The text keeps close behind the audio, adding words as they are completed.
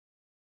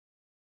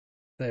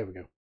There we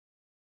go.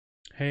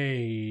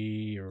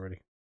 Hey,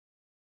 everybody.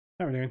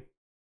 How are we doing?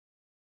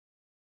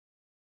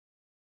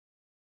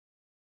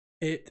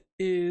 It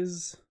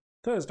is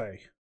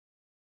Thursday.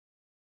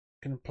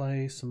 Gonna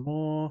play some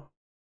more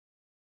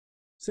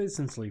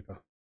Citizen Sleeper.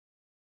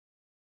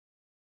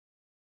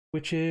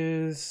 Which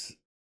is...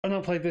 I've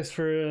not played this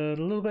for a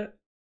little bit.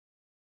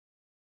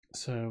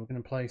 So we're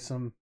gonna play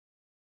some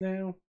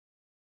now.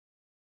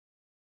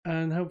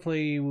 And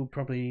hopefully we'll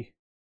probably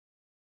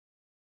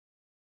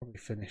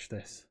finish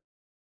this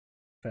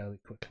fairly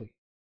quickly.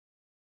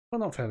 Well,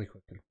 not fairly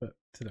quickly, but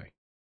today.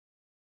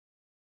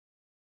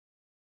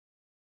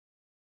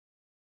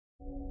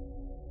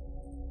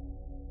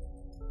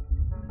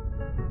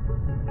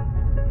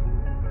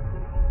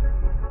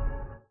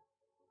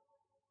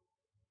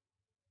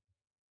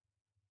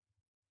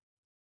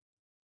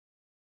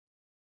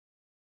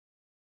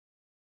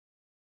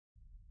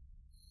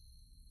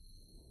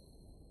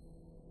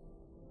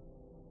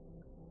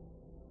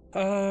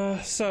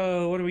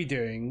 So what are we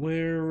doing?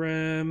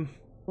 We're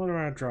what are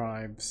our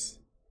drives?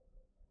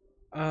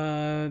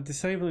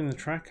 Disabling the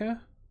tracker.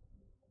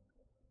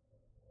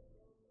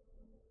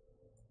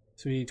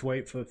 So we need to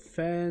wait for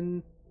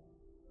Fen.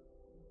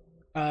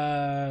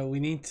 We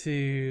need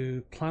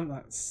to plant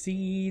that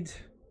seed.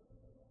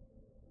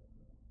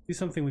 Do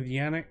something with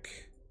Yannick.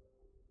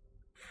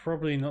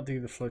 Probably not do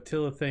the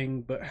flotilla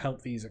thing, but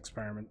help these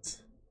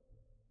experiments.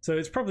 So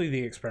it's probably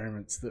the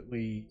experiments that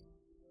we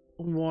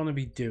want to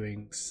be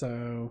doing.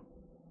 So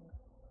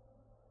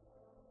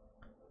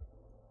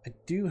I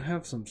do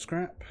have some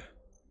scrap.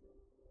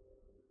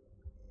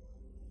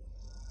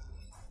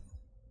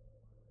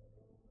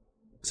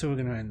 So we're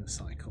going to end the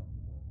cycle.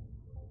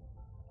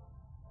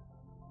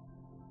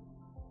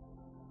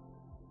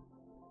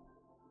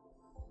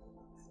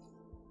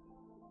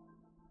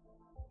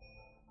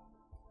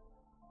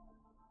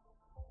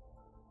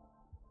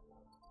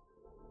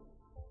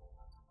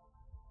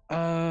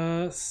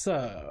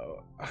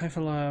 So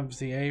Hyperlabs,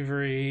 the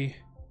Avery.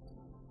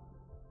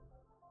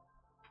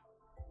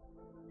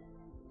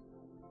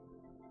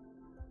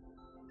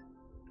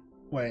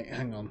 Wait,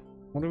 hang on.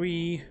 What have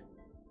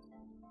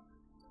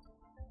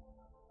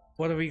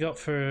we got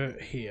for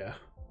here?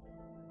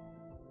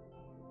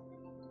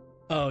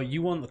 Oh,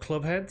 you want the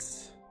club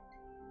heads?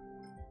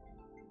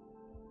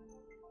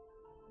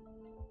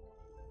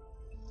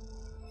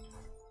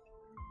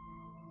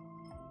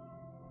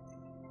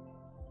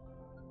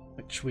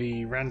 Which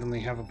we randomly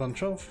have a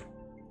bunch of.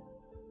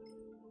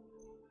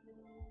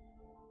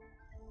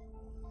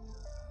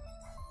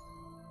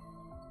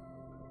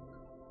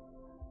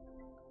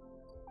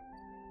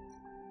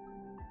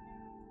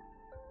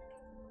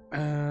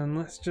 And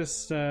let's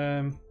just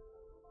get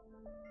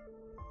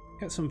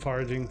some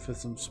foraging for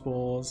some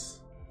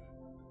spores.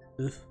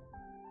 Ugh.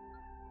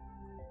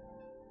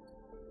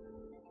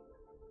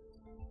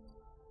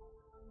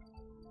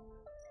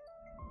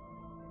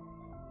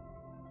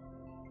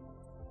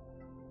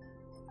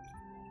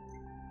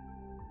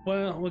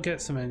 Well, we'll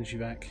get some energy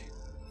back.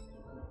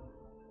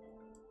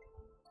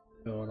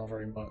 Oh, not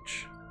very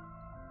much.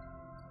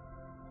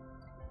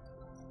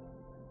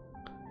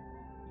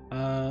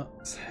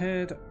 Let's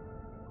head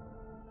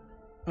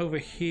over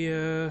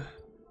here.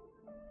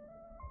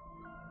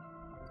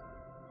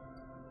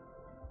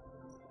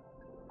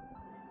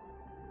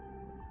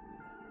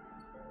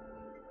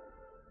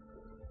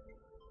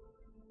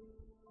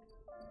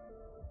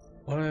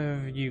 What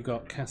have you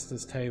got?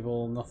 Caster's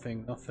table,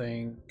 nothing,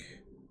 nothing.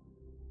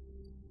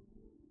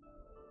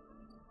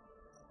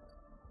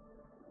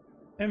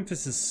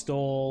 Emphasis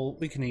stall,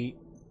 we can eat,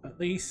 at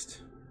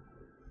least.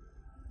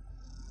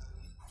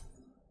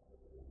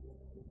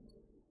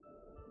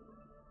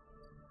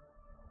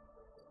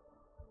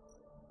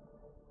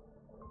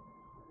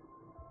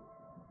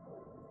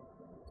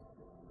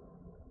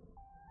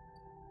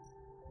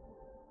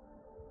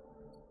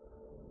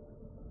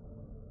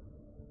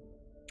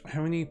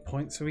 How many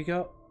points have we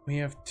got? We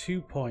have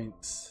 2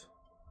 points.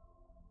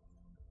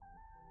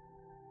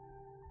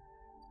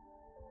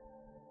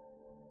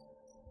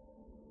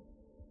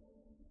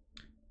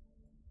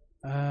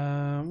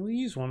 We'll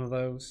use one of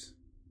those.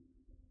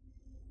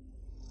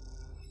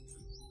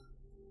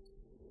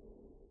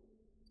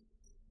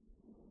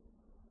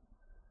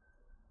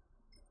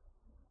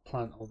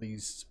 Plant all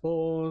these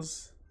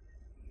spores.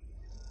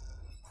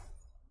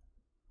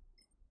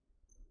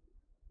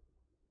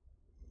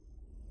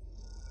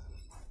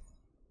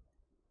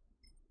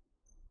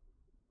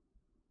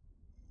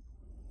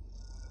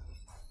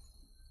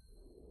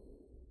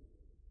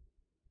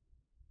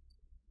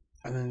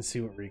 And then see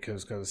what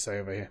Rico's got to say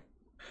over here.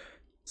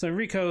 So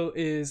Rico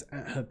is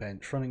at her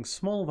bench, running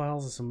small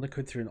vials of some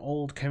liquid through an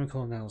old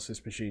chemical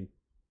analysis machine.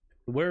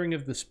 The whirring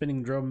of the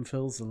spinning drum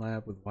fills the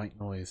lab with white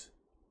noise.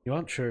 You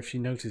aren't sure if she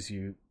notices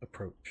you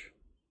approach.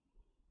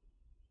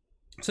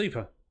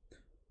 Sleeper,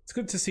 it's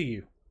good to see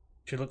you.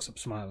 She looks up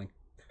smiling.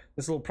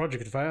 This little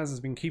project of ours has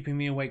been keeping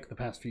me awake the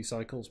past few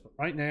cycles, but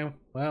right now,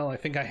 well, I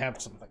think I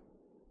have something.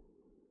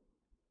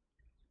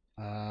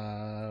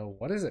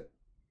 What is it?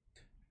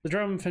 The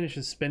drum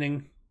finishes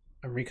spinning.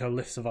 Enrico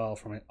lifts a vial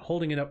from it,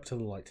 holding it up to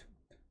the light.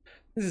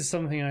 This is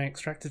something I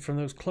extracted from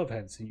those club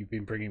heads that you've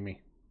been bringing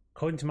me.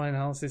 According to my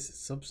analysis, it's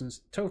a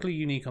substance totally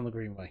unique on the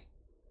Greenway.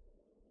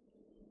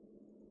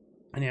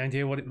 Any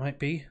idea what it might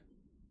be?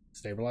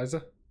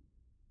 Stabilizer?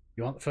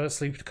 You want the first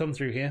sleep to come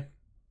through here?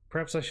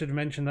 Perhaps I should have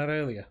mentioned that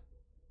earlier.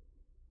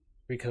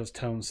 Rico's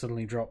tone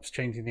suddenly drops,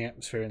 changing the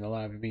atmosphere in the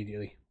lab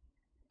immediately.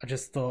 I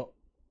just thought...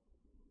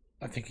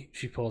 I think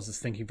she pauses,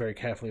 thinking very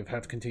carefully of how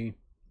to continue.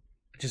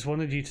 I just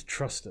wanted you to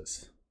trust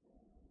us.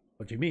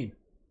 What do you mean?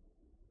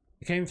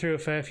 We came through a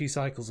fair few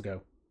cycles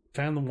ago.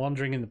 Found them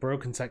wandering in the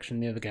broken section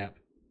near the gap.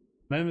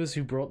 Members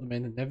who brought them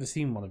in had never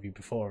seen one of you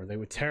before. They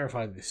were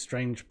terrified of this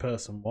strange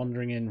person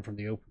wandering in from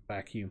the open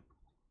vacuum.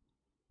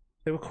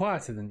 They were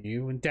quieter than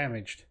you and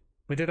damaged.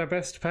 We did our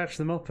best to patch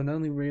them up and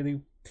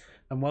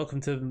welcome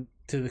them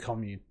to the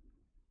commune.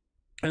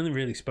 I only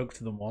really spoke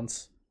to them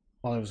once,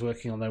 while I was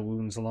working on their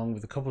wounds along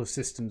with a couple of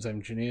systems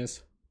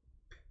engineers.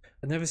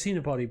 I'd never seen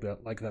a body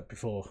built like that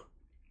before.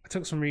 I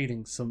took some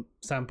readings, some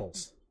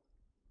samples.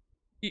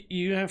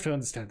 You have to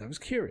understand, I was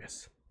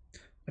curious.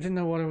 I didn't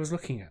know what I was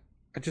looking at.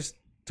 I just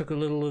took a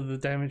little of the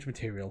damaged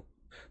material.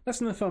 Less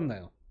than a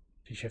thumbnail.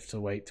 She shifts her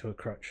weight to a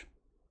crutch.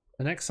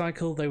 The next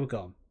cycle, they were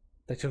gone.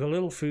 They took a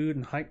little food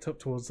and hiked up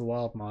towards the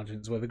wild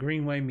margins where the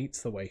Greenway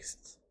meets the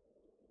wastes.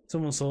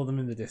 Someone saw them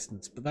in the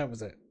distance, but that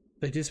was it.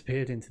 They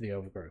disappeared into the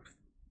overgrowth.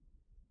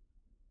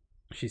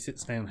 She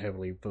sits down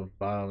heavily with a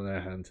vial in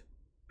her hand.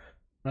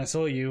 When I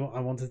saw you,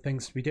 I wanted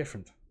things to be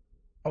different.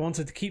 I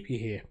wanted to keep you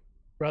here,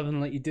 rather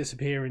than let you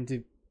disappear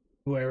into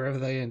wherever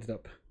they ended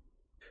up.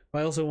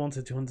 I also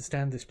wanted to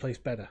understand this place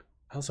better.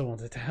 I also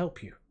wanted to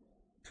help you.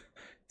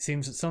 It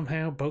seems that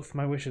somehow both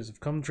my wishes have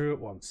come true at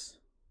once.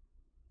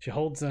 She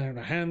holds out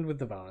her hand with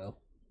the vial.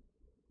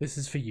 This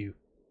is for you.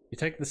 You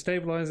take the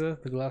stabilizer,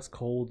 the glass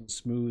cold and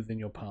smooth in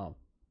your palm.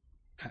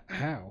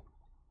 How?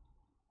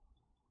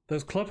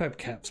 Those clubhead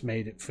caps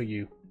made it for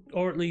you.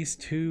 Or at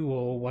least two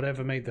or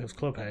whatever made those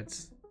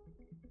clubheads.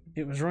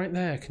 It was right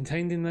there,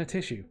 contained in their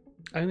tissue.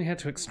 I only had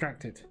to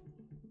extract it.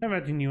 I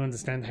imagine you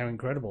understand how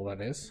incredible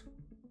that is.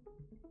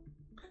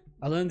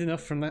 I learned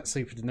enough from that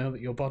sleeper to know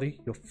that your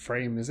body, your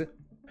frame is it,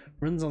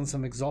 runs on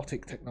some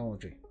exotic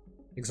technology.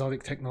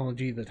 Exotic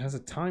technology that has a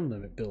time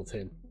limit built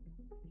in.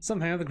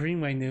 Somehow the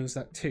Greenway knows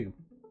that too.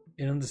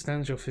 It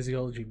understands your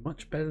physiology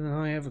much better than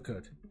I ever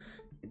could.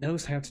 It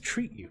knows how to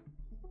treat you.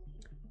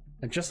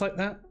 And just like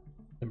that,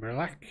 the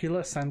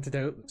miraculous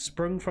antidote that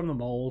sprung from the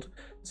mold,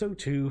 so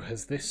too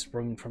has this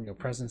sprung from your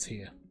presence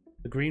here.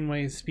 The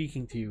Greenway is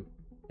speaking to you.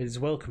 It is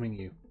welcoming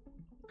you.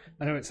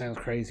 I know it sounds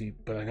crazy,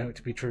 but I know it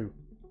to be true.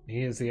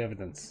 Here's the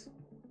evidence.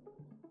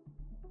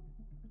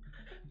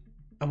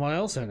 And what I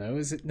also know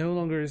is it no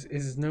longer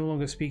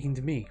speaking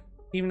to me.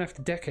 Even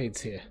after decades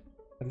here,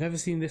 I've never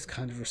seen this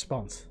kind of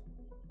response.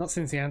 Not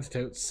since the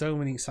antidote so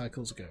many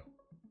cycles ago.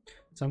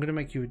 So I'm going to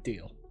make you a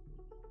deal.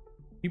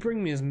 You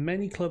bring me as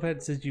many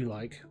clubheads as you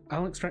like,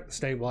 I'll extract the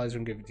stabilizer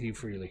and give it to you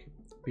freely.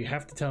 But you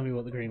have to tell me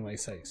what the Greenway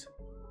says.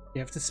 You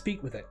have to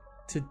speak with it,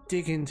 to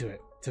dig into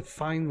it, to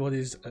find what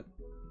is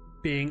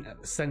being at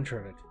the centre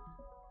of it.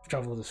 I've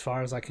travelled as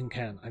far as I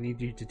can. I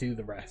need you to do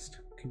the rest.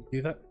 Can you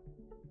do that?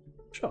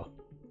 Sure.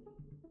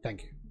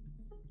 Thank you.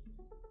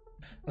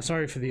 I'm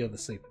sorry for the other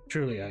sleep.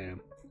 Truly I am.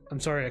 I'm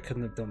sorry I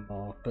couldn't have done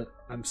more, but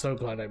I'm so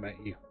glad I met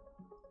you.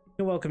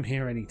 You're welcome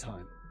here any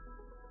time.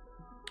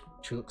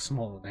 She looks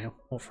smaller now,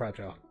 more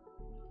fragile.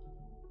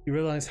 You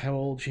realise how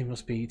old she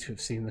must be to have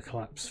seen the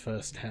collapse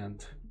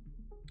firsthand.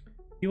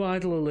 You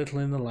idle a little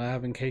in the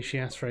lab in case she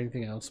asks for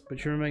anything else, but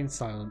she remains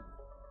silent.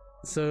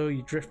 So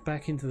you drift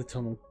back into the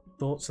tunnel,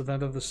 thoughts of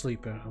that other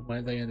sleeper and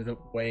where they ended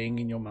up weighing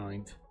in your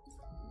mind.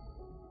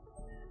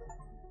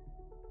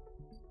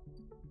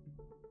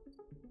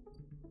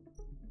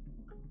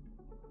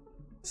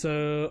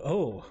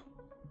 So,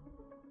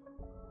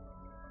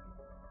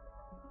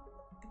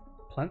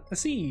 plant the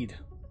seed.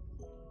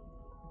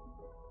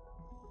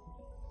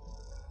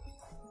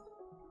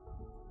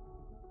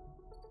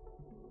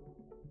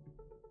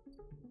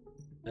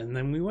 And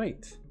then we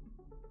wait.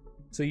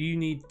 So you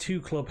need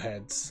 2 club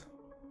heads.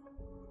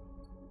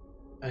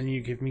 And you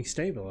give me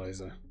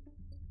stabilizer.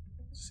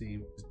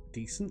 Seems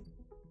decent.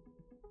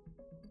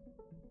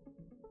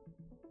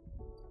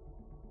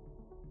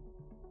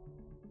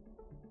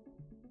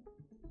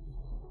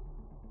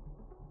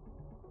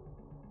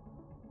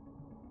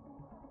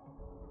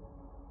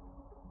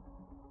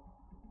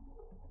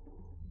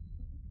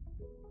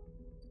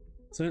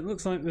 So it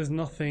looks like there's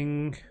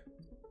nothing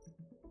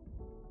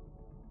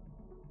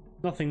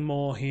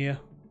more here.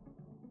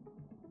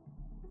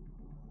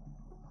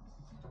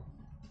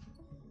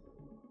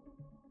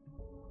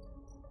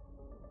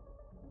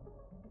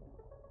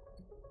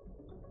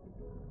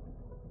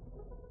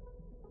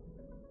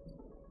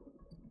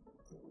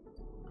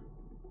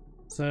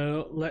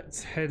 So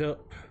let's head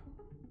up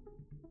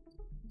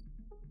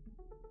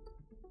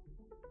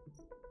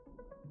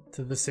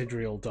to the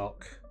Sidriel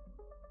dock.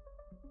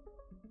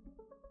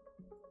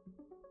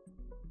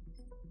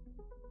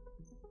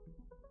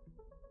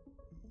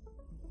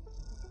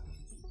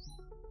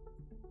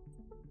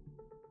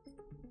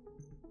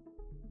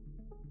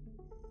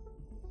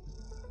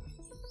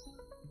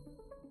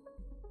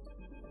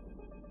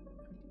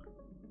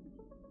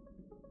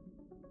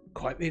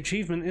 Quite the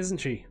achievement, isn't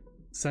she?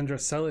 Sandra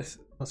Celis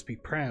must be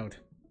proud.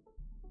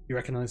 You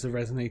recognize the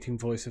resonating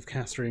voice of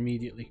Castor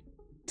immediately.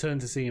 Turn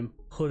to see him,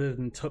 hooded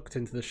and tucked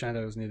into the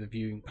shadows near the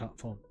viewing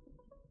platform.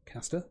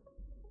 Castor?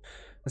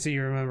 I see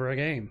you remember a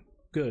game.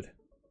 Good.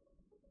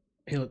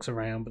 He looks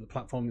around, but the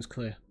platform is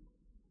clear.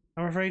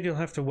 I'm afraid you'll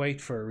have to wait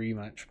for a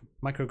rematch.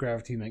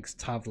 Microgravity makes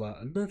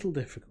Tavla a little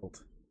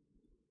difficult.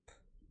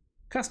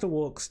 Castor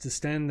walks to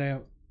stand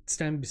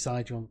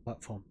beside you on the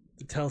platform.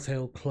 The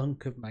telltale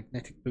clunk of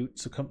magnetic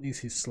boots accompanies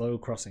his slow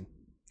crossing.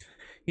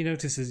 He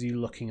notices you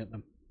looking at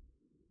them.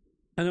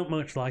 I don't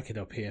much like it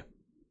up here.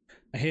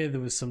 I hear there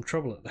was some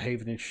trouble at the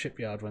Havenish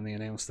shipyard when they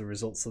announced the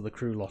results of the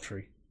crew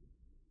lottery.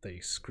 They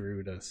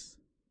screwed us.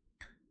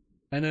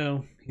 I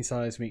know, he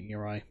sighs, meeting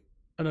your eye.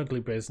 An ugly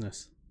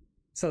business.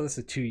 Celis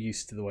are too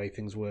used to the way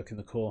things work in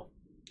the Corps.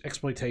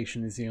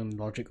 Exploitation is the only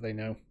logic they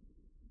know.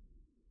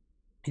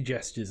 He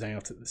gestures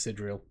out at the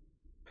Sidriel.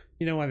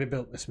 You know why they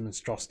built this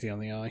monstrosity on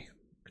the Eye?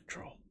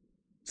 Control.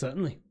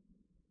 Certainly.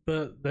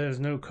 But there's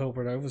no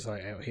corporate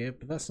oversight out here,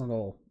 but that's not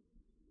all.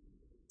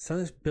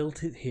 Celis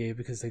built it here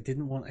because they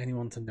didn't want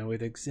anyone to know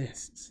it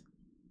exists.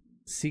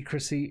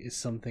 Secrecy is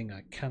something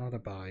I cannot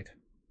abide.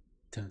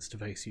 Turns to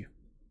face you.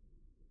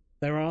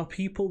 There are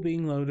people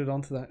being loaded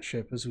onto that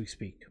ship as we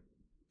speak.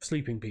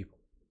 Sleeping people.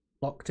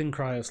 Locked in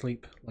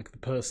cryosleep, like the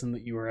person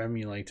that you were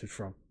emulated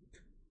from.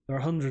 There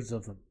are hundreds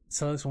of them.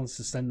 Celis wants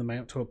to send them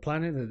out to a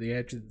planet at the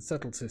edge of the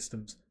settled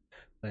systems,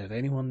 without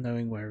anyone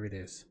knowing where it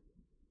is.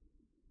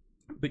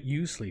 But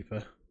you,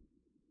 Sleeper,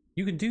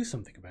 you can do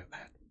something about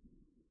that.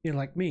 You're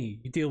like me,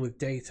 you deal with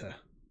data.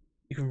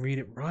 You can read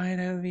it right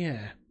out of the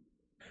air.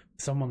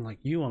 With someone like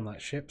you on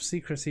that ship,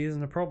 secrecy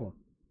isn't a problem.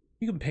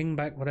 You can ping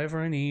back whatever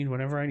I need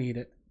whenever I need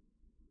it,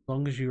 as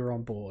long as you are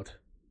on board.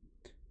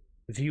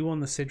 With you on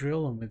the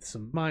Sidriel and with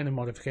some minor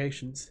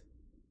modifications,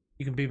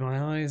 you can be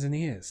my eyes and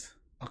ears.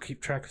 I'll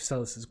keep track of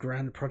Celis's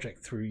grand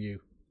project through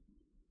you.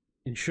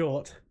 In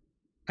short,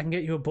 I can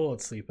get you aboard,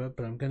 Sleeper,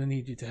 but I'm going to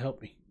need you to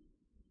help me.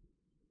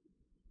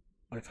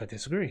 What if I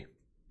disagree?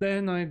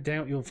 Then I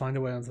doubt you'll find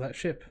a way onto that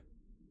ship.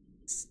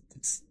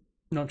 It's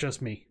not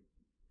just me.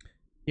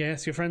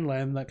 Yes, your friend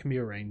Lem, that can be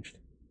arranged.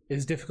 It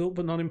is difficult,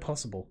 but not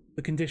impossible.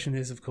 The condition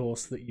is, of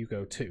course, that you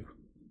go too.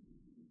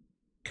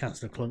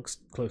 Castor clunks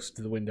close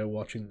to the window,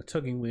 watching the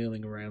tugging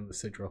wheeling around the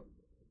Sidriel.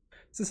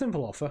 It's a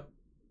simple offer,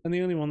 and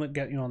the only one that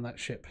get you on that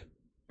ship.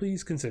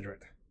 Please consider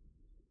it.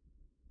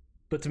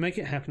 But to make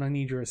it happen, I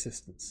need your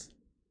assistance.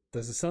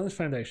 There's a Celis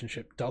Foundation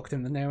ship docked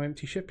in the now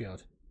empty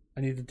shipyard. I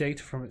need the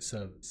data from its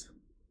servers.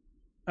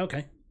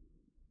 Okay.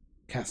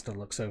 Castor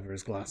looks over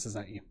his glasses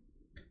at you.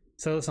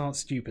 Celis aren't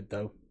stupid,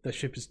 though. Their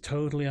ship is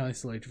totally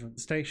isolated from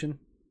the station.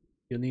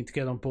 You'll need to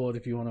get on board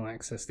if you want to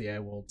access the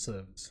Airworld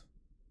servers.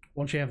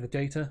 Once you have the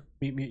data,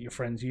 meet me at your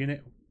friend's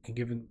unit. We can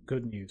give him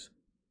good news.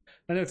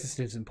 I noticed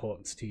his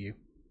importance to you.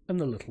 And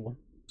the little one.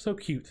 So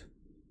cute.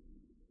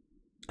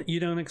 You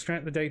don't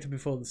extract the data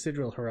before the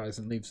Sidriel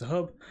Horizon leaves the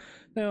hub,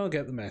 then I'll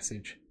get the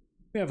message.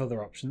 We have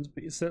other options,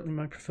 but you're certainly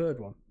my preferred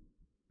one.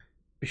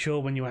 Be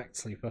sure when you act,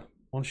 Sleeper.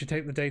 Once you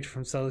take the data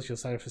from Celis, you'll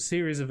set off a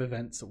series of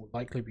events that will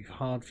likely be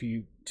hard for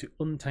you to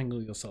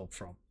untangle yourself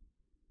from.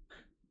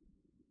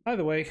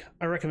 Either way,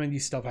 I recommend you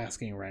stop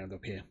asking around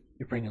up here.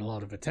 You're bringing a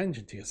lot of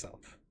attention to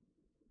yourself.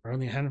 There are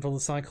only a handful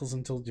of cycles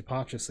until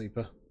departure,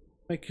 Sleeper.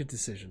 Make your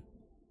decision.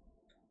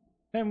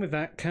 And with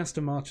that,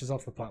 Castor marches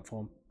off the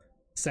platform,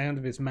 the sound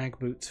of his mag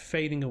boots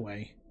fading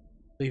away,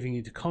 leaving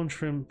you to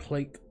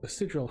contemplate the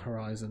Sidriel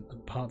Horizon and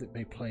the part it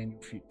may play in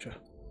your future.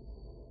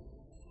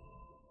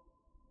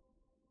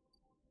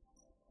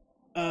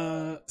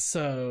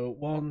 So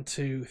 1,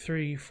 2,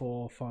 3,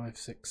 4, 5,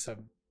 6,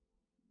 7,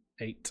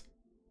 8.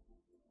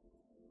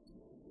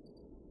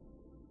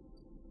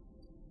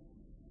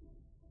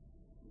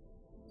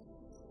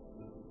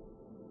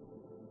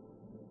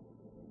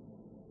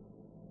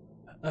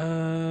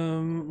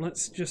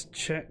 Let's just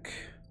check.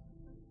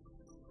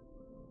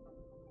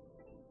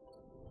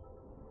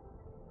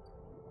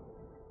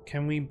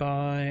 Can we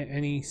buy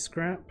any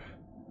scrap?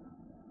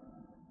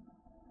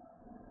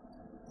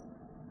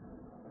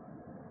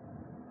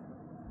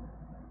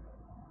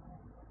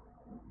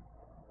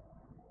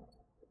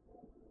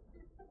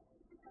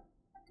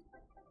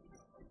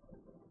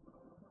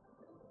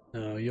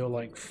 No, you're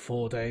like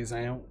 4 days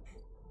out.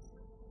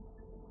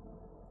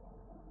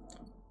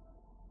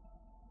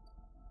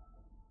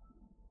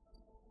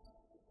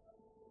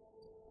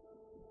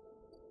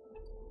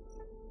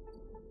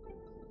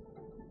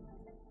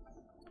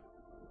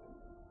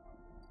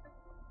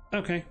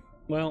 Okay,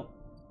 well.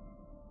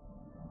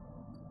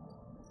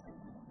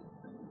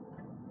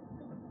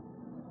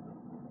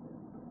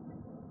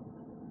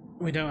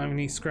 We don't have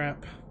any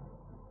scrap.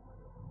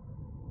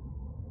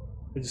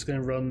 We're just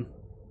gonna run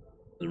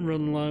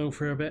low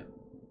for a bit.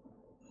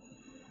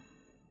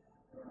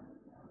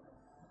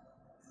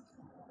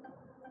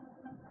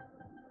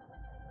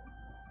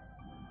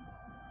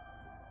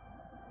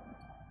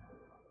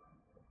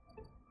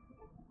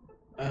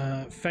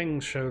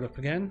 Feng showed up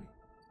again.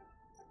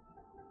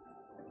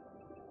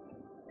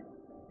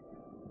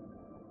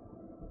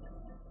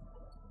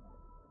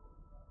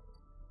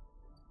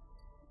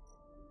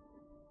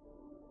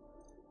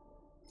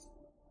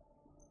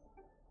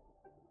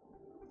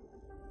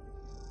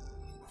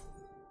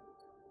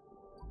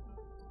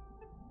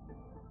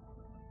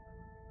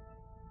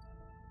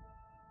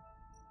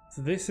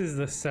 So this is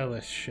the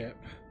Celis ship.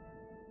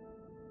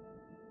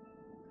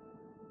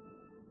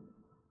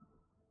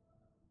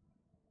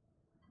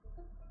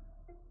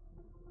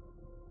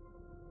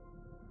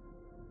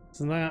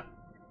 So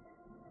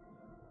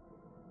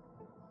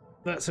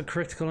that's a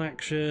critical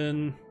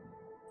action.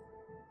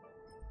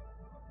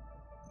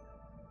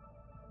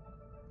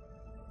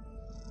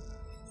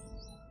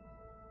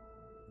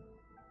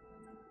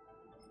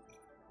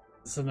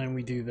 So then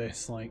we do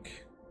this,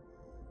 like...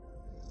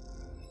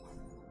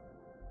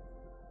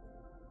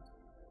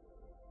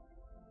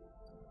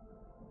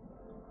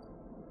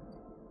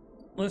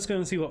 Let's go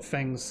and see what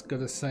Feng's got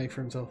to say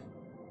for himself.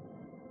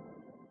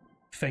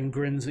 Feng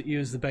grins at you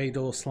as the bay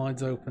door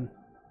slides open.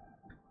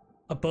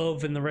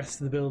 Above, in the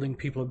rest of the building,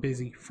 people are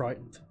busy,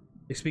 frightened.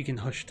 They speak in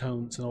hushed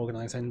tones and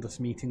organise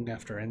endless meeting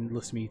after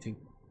endless meeting.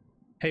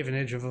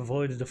 Havenedge have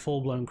avoided a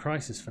full-blown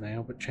crisis for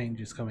now, but change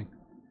is coming.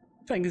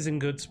 Feng is in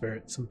good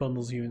spirits and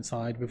bundles you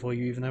inside before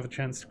you even have a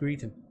chance to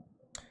greet him.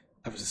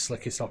 That was the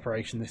slickest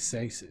operation this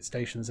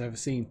station has ever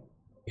seen.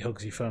 He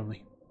hugs you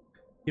firmly.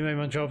 You made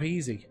my job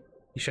easy.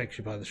 He shakes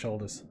you by the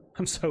shoulders.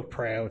 I'm so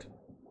proud.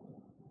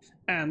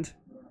 And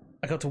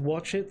I got to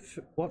watch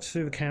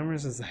through the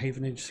cameras as the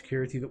Havenedge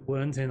security that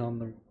weren't in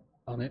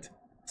on it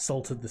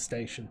assaulted the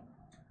station.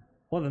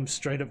 One of them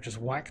straight up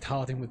just whacked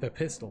Harding with their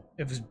pistol.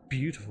 It was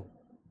beautiful.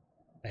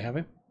 They have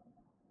him?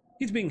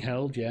 He's being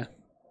held, yeah.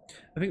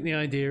 I think the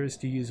idea is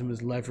to use him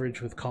as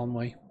leverage with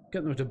Conway,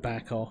 get them to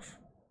back off.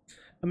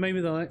 And maybe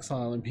they'll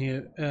exile him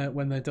here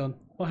when they're done,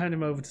 or hand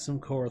him over to some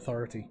core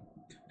authority.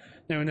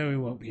 Now I know he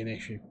won't be an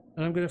issue,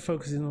 and I'm going to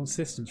focus in on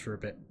systems for a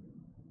bit,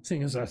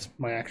 seeing as that's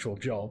my actual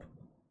job.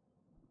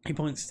 He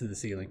points to the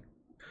ceiling.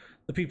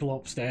 The people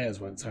upstairs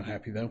weren't so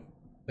happy though.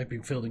 They've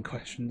been fielding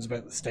questions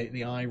about the state of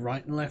the eye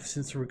right and left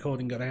since the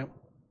recording got out.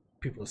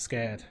 People are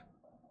scared.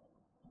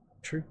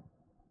 True.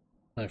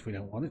 Not if we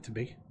don't want it to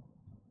be.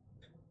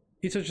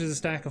 He touches a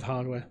stack of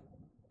hardware.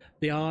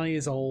 The eye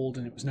is old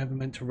and it was never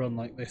meant to run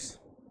like this.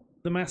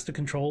 The master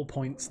control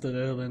points that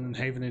Erlen and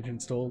Havenedge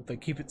installed, they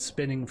keep it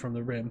spinning from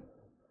the rim.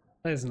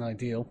 That isn't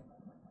ideal.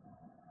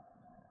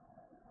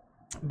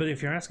 But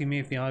if you're asking me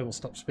if the eye will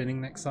stop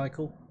spinning next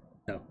cycle,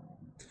 no.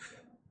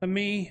 And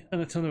me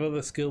and a ton of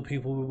other skilled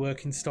people were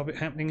working to stop it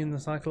happening in the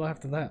cycle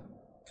after that.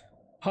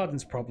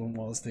 Hardin's problem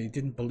was that he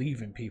didn't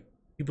believe in people.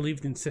 He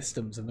believed in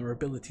systems and their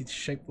ability to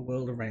shape the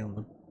world around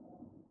them.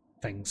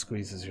 Feng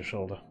squeezes your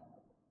shoulder.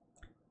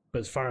 But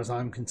as far as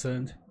I'm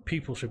concerned,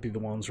 people should be the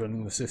ones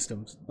running the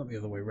systems, not the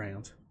other way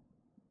round.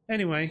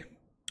 Anyway,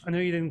 I know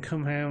you didn't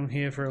come down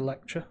here for a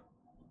lecture.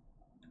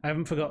 I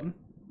haven't forgotten.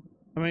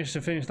 I managed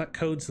to finish that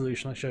code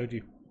solution I showed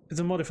you. It's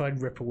a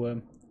modified Ripper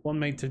worm, one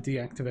made to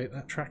deactivate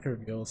that tracker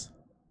of yours.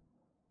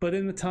 But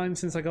in the time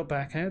since I got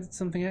back, I added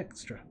something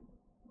extra.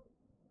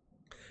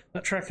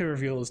 That tracker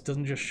of yours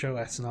doesn't just show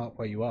SNARP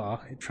where you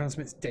are, it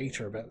transmits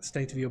data about the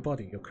state of your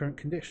body, your current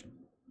condition.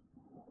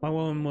 My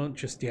worm won't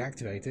just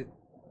deactivate it.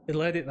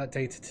 It'll edit that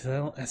data to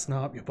tell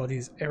SNARP your body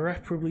is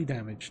irreparably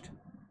damaged.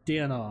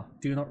 DNR,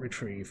 do not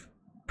retrieve.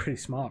 Pretty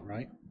smart,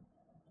 right?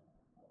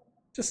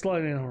 Just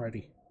slide in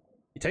already.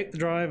 You take the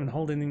drive and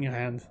hold it in your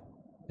hand.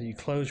 Then you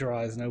close your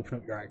eyes and open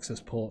up your access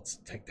ports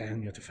and take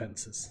down your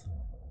defenses.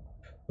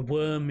 The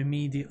worm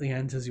immediately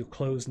enters your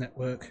closed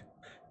network,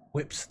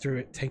 whips through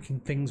it, taking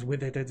things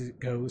with it as it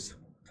goes.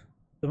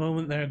 The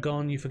moment they're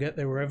gone, you forget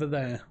they were ever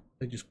there.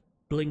 They just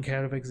blink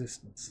out of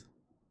existence.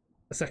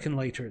 A second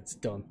later, it's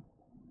done.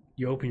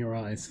 You open your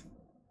eyes.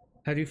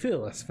 How do you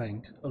feel? Asks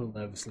Feng, a little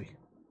nervously.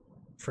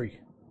 Free.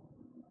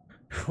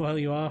 Well,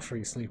 you are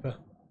free, sleeper.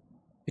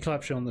 He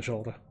claps you on the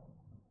shoulder.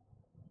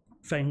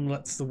 Feng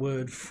lets the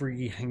word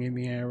free hang in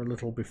the air a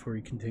little before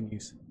he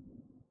continues.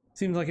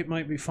 Seems like it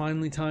might be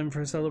finally time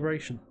for a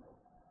celebration.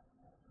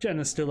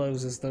 Jenna still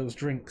owes us those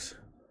drinks.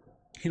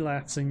 He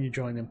laughs and you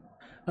join him,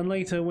 and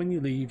later, when you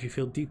leave, you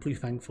feel deeply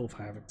thankful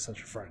for having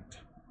such a friend.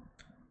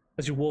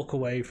 As you walk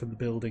away from the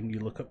building,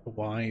 you look up the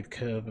wide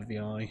curve of the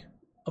eye,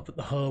 up at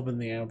the hub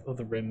and the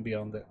other rim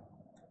beyond it.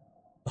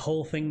 The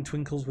whole thing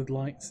twinkles with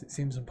lights. It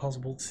seems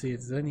impossible to see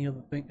it as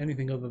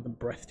anything other than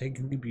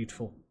breathtakingly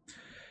beautiful.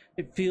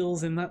 It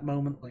feels in that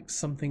moment like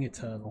something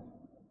eternal.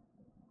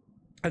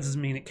 That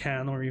doesn't mean it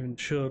can or even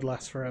should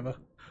last forever,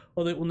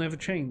 or that it will never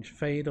change,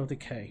 fade or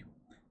decay.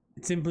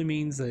 It simply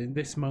means that in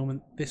this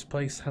moment, this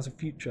place has a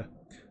future,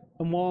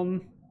 and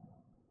one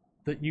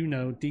that you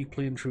know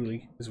deeply and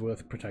truly is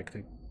worth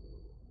protecting.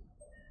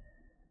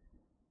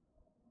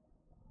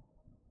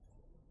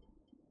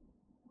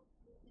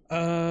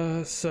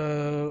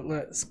 So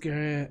let's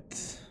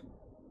get...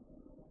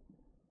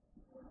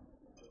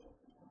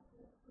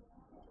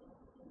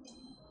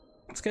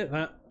 Let's get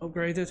that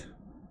upgraded.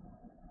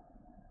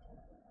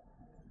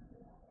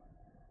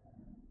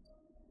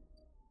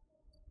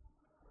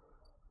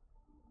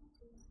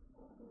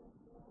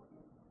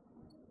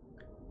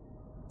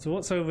 So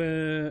what's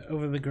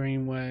over the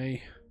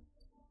Greenway?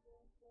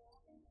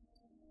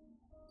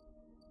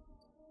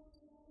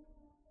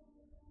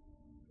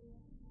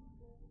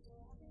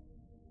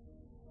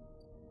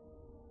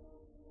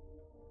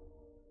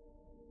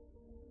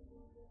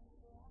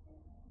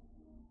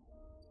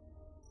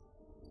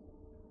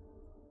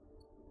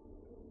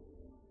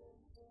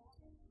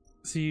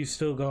 So you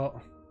still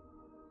got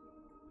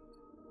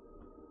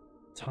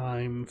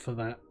time for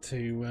that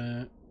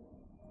to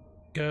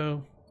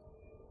go.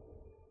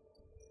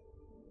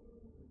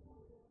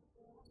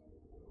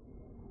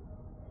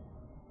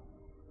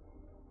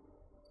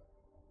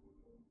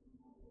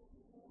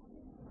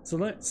 So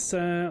let's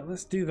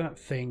do that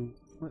thing.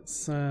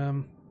 Let's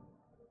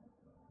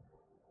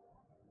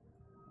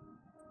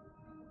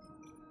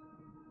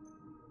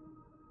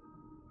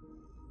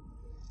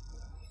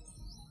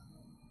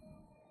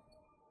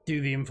do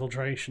the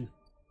infiltration.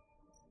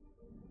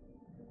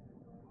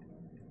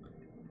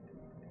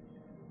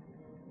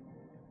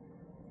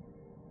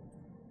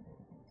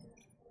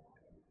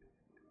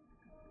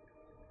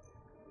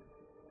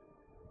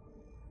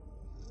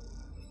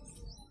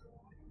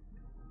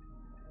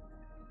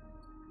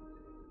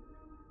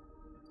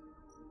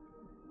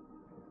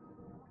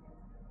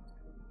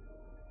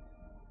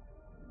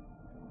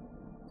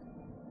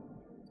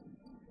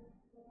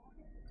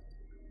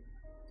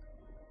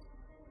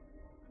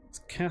 It's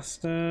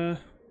Castor.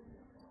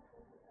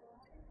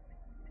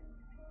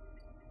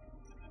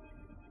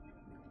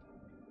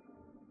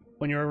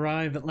 When you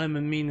arrive at Lem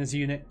and Mina's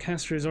unit,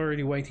 Castor is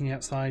already waiting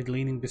outside,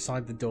 leaning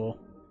beside the door.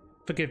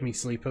 Forgive me,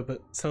 Sleeper,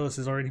 but Celis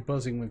is already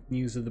buzzing with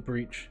news of the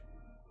breach.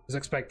 I was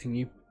expecting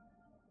you.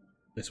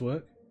 This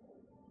work?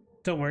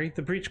 Don't worry,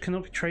 the breach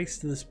cannot be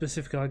traced to the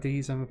specific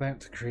IDs I'm about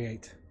to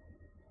create.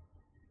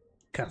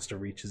 Castor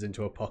reaches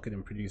into a pocket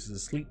and produces a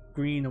sleek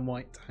green and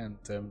white hand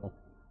terminal.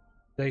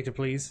 Data,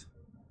 please.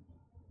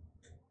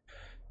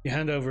 You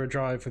hand over a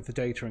drive with the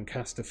data and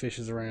Castor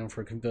fishes around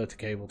for a converter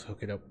cable to hook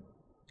it up.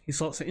 He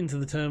slots it into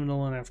the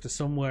terminal, and after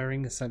some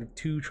wearing, a set of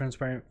 2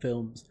 transparent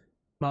films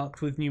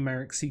marked with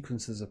numeric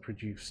sequences are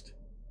produced.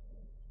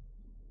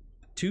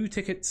 2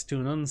 tickets to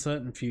an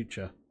uncertain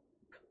future.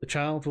 The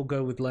child will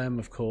go with Lem,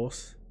 of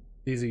course.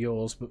 These are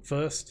yours, but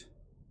first,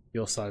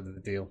 your side of the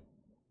deal.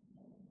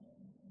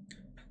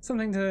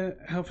 Something to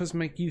help us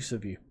make use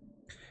of you.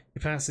 He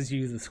passes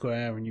you the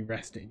square and you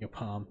rest it in your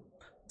palm.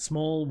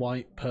 Small,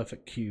 white,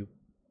 perfect cube.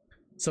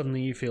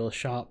 Suddenly you feel a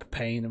sharp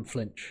pain and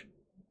flinch.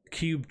 The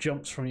cube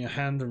jumps from your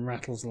hand and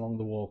rattles along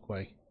the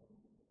walkway.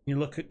 You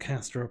look at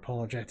Castor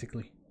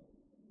apologetically.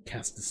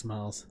 Castor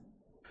smiles.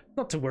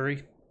 Not to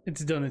worry,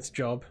 it's done its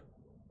job.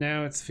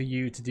 Now it's for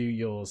you to do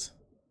yours.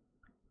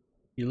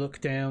 You look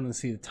down and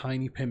see the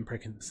tiny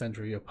pinprick in the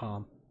center of your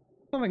palm.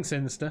 Nothing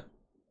sinister.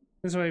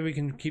 This way we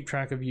can keep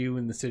track of you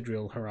in the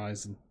sidereal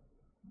horizon.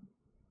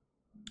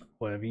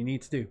 Whatever you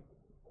need to do.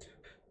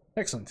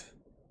 Excellent.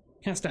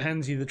 Castor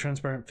hands you the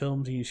transparent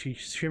films and you see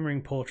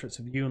shimmering portraits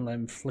of you and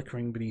Lem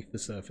flickering beneath the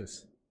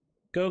surface.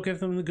 Go give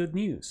them the good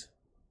news.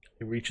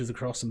 He reaches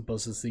across and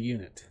buzzes the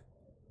unit.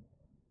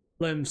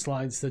 Lem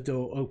slides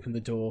open the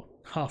door,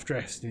 half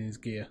dressed in his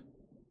gear.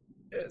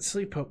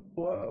 Sleeper,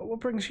 what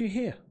brings you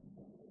here?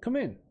 Come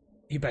in.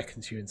 He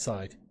beckons you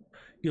inside.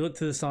 You look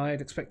to the side,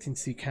 expecting to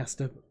see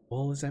Castor, but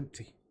all is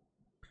empty.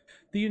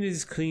 The unit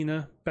is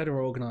cleaner, better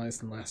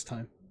organised than last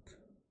time.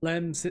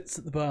 Lem sits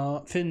at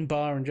the thin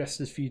bar and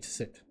gestures for you to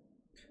sit.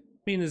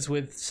 Mina's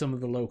with some of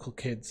the local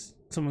kids.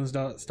 Someone's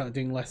started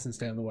doing lessons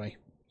down the way.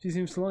 She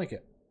seems to like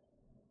it.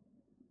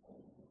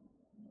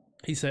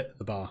 He sat at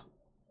the bar.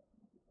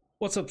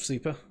 What's up,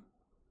 Sleeper?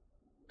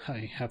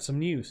 I have some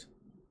news.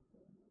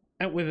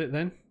 Out with it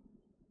then.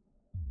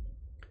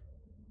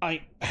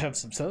 I have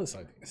some Celis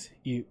ideas.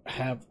 You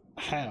have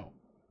how?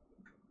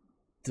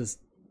 Does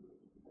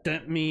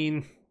that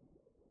mean...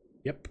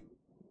 Yep.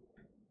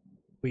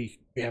 We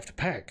have to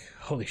pack.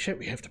 Holy shit,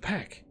 we have to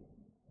pack.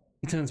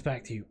 He turns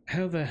back to you.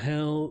 How the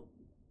hell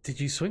did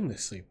you swing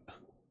this, Sleeper?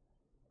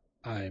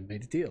 I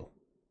made a deal.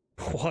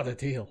 What a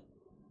deal.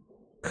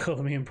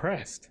 Color me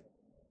impressed.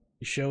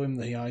 You show him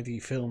the ID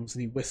films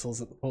and he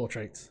whistles at the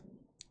portraits.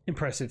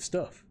 Impressive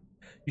stuff.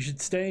 You should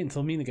stay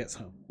until Mina gets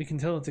home. We can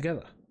tell her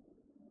together.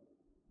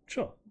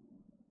 Sure.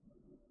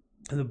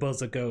 And the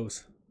buzzer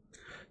goes.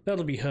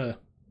 That'll be her.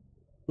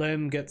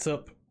 Lem gets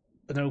up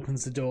and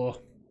opens the door.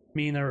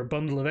 Mina, a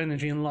bundle of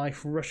energy and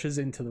life, rushes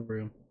into the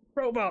room.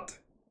 Robot!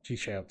 She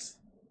shouts.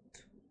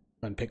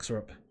 Lem picks her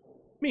up.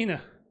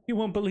 Mina, you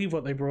won't believe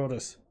what they brought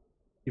us.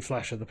 You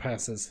flash at the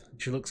passers,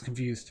 and she looks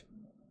confused.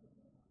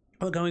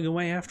 We're going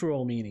away after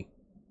all, Meanie.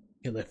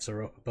 He lifts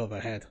her up above her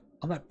head,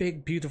 on that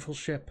big, beautiful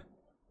ship.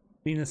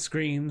 Mina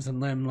screams and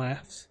Lem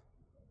laughs.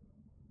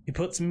 He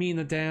puts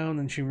Mina down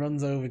and she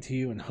runs over to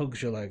you and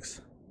hugs your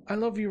legs. I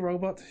love you,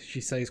 Robot, she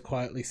says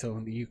quietly so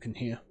only you can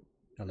hear.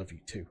 I love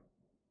you too.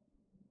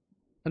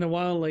 And a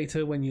while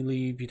later, when you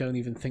leave, you don't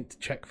even think to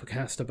check for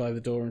Castor by the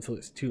door until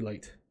it's too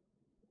late.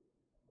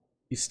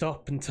 You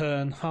stop and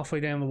turn halfway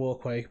down the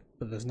walkway,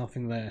 but there's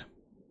nothing there.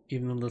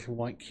 Even the little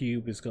white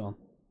cube is gone.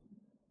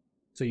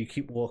 So you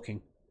keep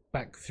walking,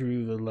 back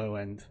through the low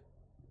end,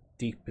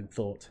 deep in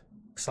thought,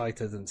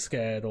 excited and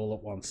scared all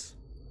at once.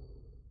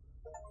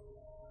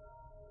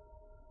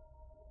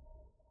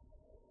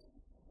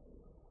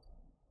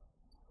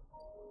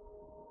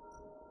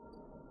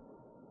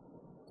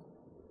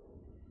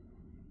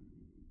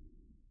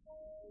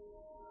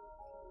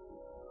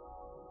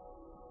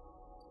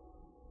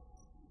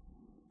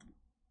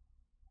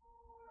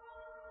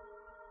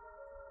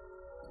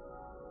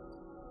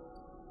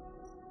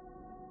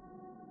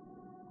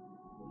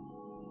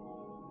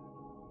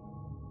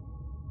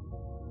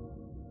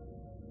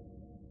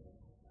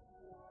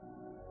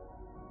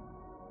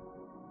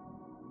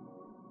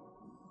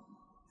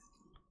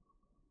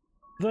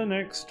 The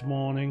next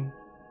morning.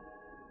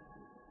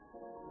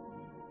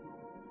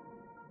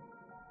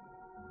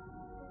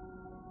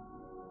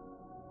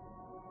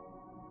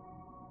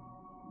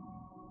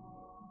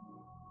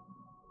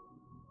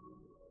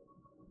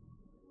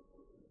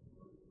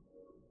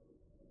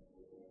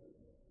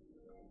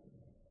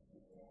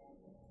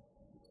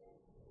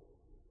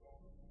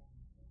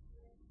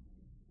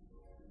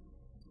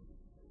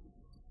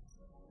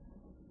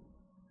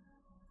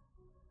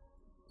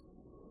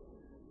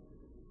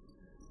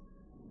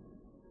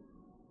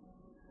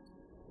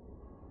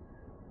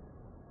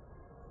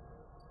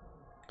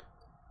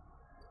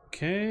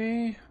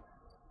 Okay.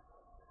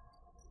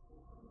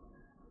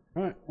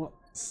 Right, well,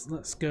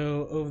 let's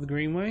go over the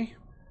greenway.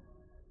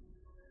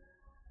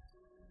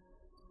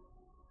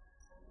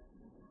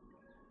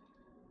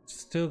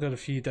 Still got a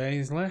few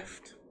days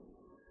left.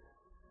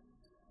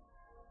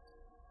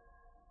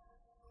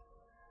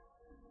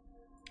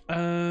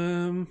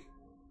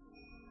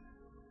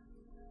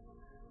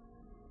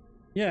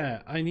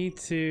 Yeah, I need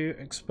to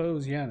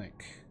expose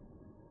Yannick.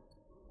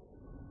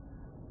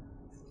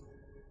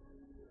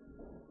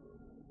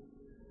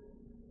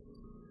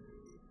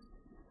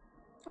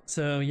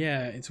 So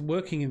yeah, it's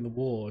working in the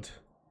ward.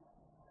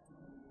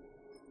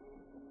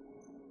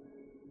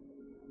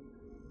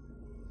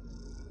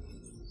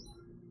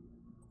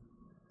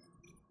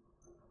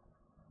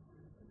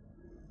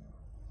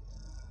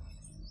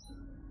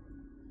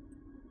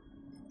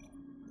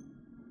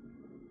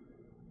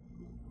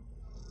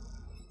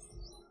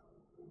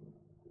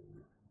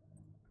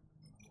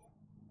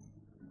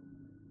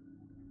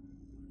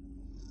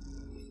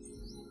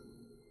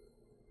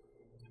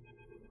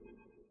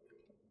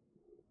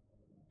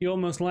 You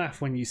almost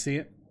laugh when you see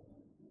it.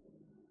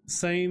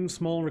 Same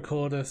small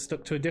recorder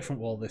stuck to a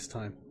different wall this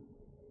time.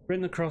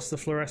 Written across the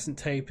fluorescent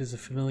tape is a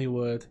familiar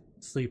word,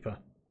 sleeper.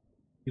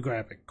 You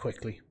grab it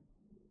quickly.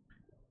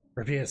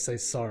 Rapier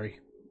says sorry.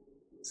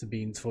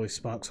 Sabine's voice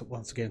sparks up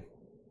once again.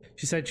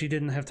 She said she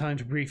didn't have time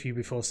to brief you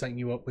before setting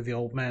you up with the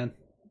old man.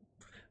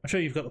 I'm sure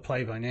you've got the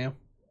play by now.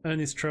 Earn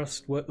his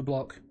trust, work the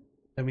block,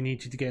 then we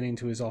need you to get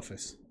into his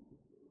office.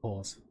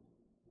 Pause.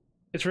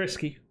 It's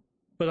risky,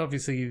 but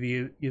obviously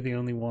you're the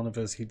only one of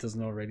us he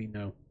doesn't already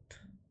know.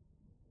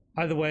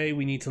 Either way,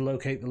 we need to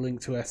locate the link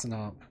to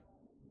SNARP.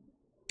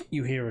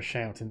 You hear a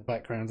shout in the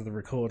background of the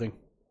recording.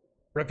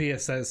 Rapier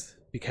says,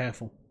 be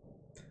careful.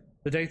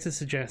 The data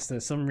suggests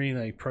there's some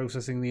relay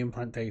processing the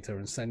implant data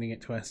and sending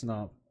it to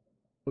SNARP,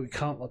 but we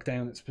can't lock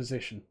down its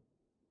position.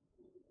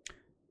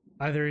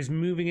 Either it's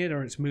moving it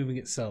or it's moving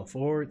itself,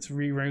 or it's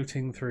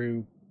rerouting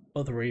through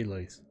other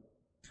relays.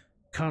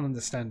 Can't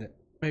understand it.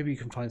 Maybe you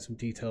can find some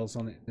details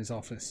on it in his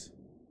office.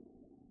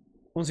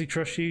 Once he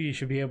trusts you, you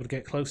should be able to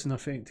get close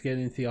enough to get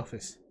into the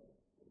office.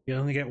 You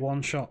only get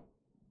one shot.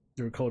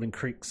 The recording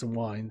creaks and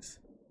whines.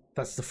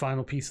 That's the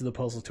final piece of the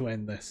puzzle to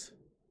end this.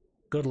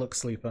 Good luck,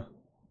 Sleeper.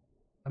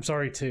 I'm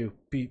sorry too.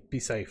 Be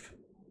safe.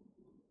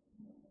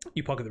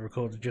 You pocket the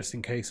recorder just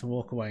in case and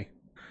walk away.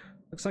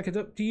 Looks like it's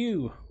up to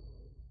you.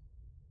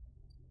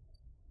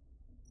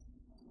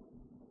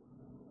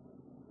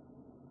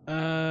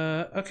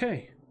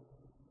 Okay.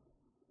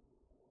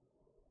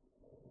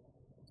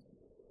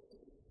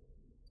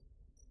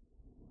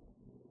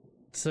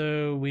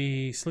 So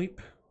we sleep.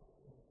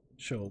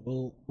 Sure,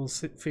 we'll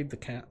feed the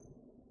cat.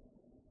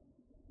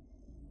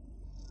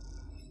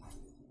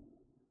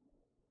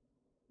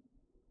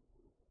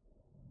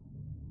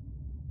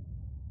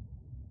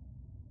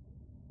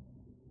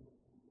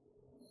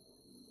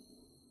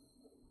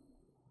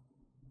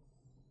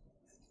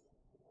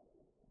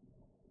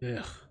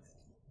 Ugh.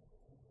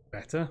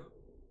 Better.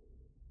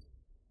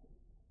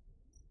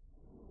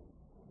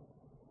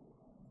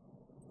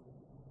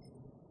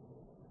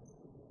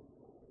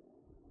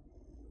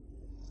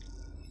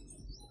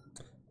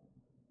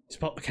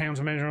 Spot the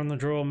countermeasure on the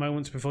drawer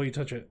moments before you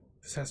touch it.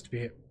 This has to be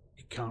it.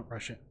 You can't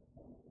rush it.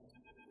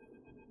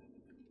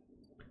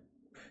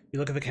 You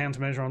look at the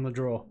countermeasure on the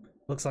drawer.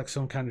 Looks like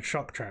some kind of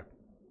shock trap.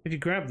 If you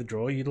grab the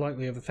drawer, you'd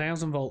likely have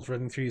 1,000 volts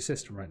running through your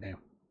system right now.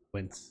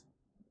 Wince.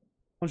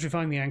 Once you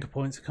find the anchor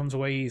points, it comes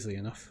away easily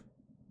enough.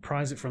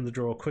 Prise it from the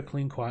drawer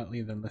quickly and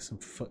quietly, then listen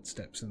for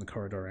footsteps in the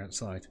corridor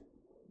outside.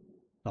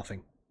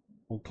 Nothing.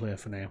 All clear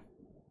for now.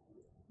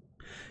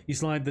 You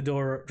slide the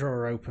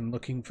drawer open,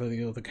 looking for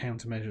the other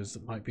countermeasures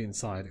that might be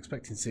inside,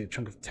 expecting to see a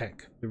chunk of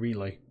tech, the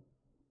relay.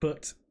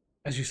 But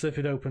as you slip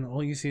it open,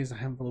 all you see is a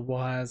handful of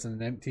wires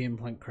and an empty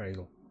implant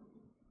cradle.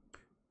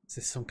 Is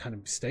this some kind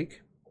of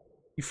mistake?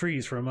 You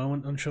freeze for a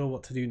moment, unsure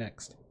what to do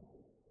next.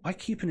 Why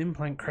keep an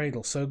implant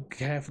cradle so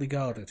carefully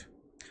guarded?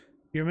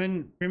 You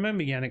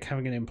remember Yannick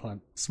having an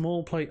implant, a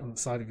small plate on the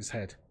side of his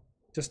head,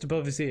 just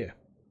above his ear.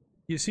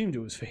 You assumed it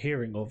was for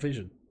hearing or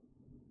vision.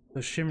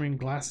 Those shimmering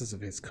glasses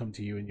of his come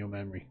to you in your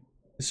memory.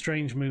 The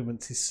strange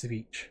movements, his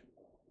speech.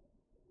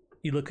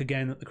 You look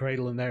again at the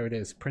cradle and there it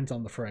is, print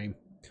on the frame.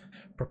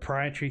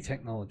 Proprietary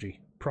technology,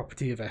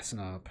 property of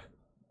SNARP.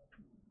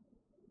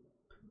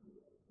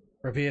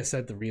 Rapier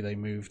said the relay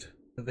moved,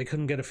 that they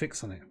couldn't get a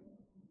fix on it.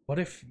 What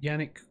if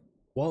Yannick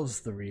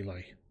was the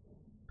relay?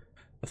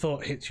 The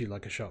thought hits you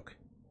like a shock.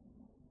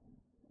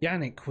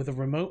 Yannick, with a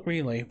remote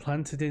relay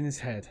planted in his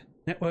head,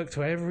 networked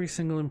to every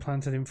single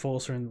implanted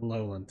enforcer in the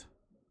lowland.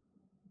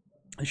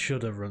 A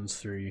shudder runs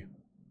through you.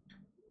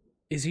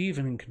 Is he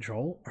even in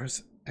control, or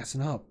has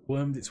SNR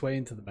wormed its way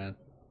into the man?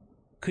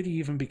 Could he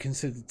even be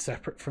considered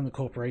separate from the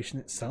corporation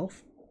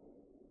itself?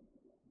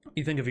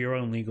 You think of your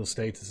own legal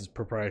status as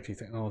proprietary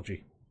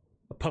technology.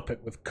 A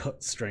puppet with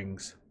cut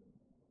strings.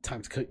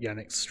 Time to cut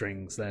Yannick's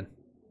strings, then.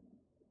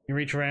 You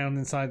reach around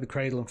inside the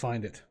cradle and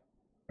find it.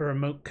 A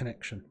remote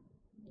connection.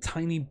 A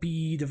tiny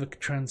bead of a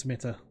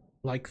transmitter,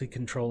 likely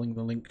controlling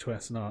the link to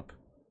SNARP.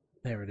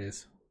 There it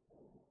is.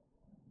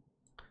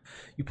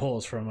 You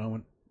pause for a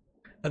moment,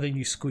 and then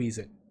you squeeze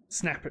it,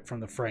 snap it from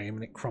the frame,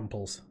 and it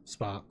crumples,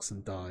 sparks,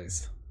 and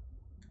dies.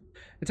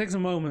 It takes a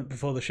moment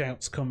before the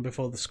shouts come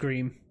before the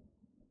scream,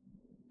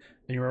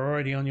 and you're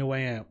already on your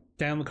way out,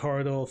 down the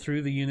corridor,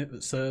 through the unit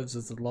that serves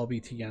as the lobby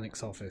to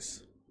Yannick's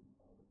office.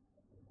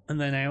 And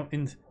then out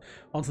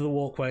onto the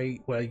walkway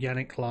where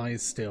Yannick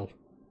lies still.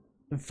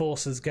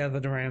 Enforcers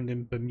gathered around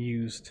him,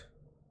 bemused.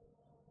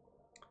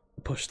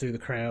 Push through the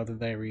crowd, and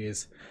there he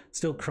is,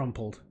 still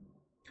crumpled.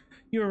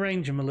 You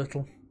arrange him a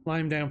little, lie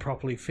him down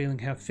properly, feeling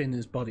how thin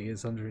his body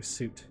is under his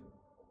suit.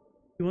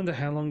 You wonder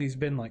how long he's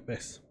been like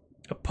this.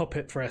 A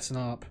puppet for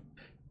SNARP.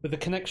 With the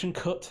connection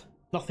cut,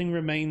 nothing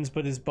remains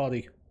but his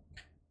body.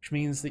 Which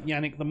means that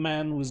Yannick the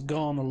man was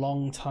gone a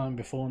long time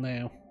before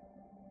now.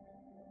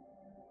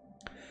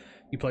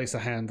 You place a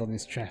hand on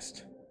his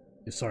chest.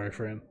 You're sorry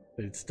for him,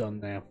 but it's done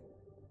now.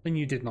 And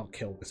you did not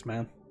kill this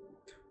man.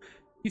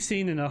 You've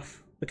seen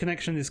enough. The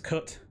connection is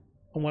cut,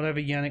 and whatever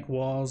Yannick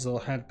was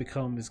or had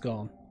become is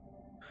gone.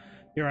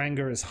 Your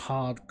anger is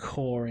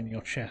hardcore in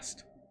your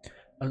chest,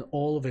 and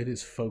all of it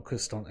is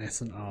focused on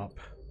SNARP.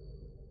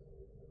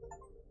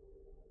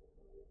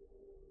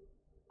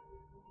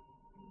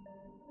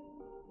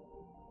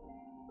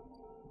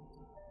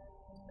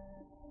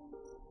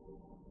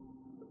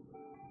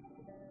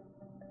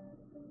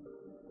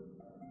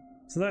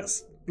 So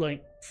that's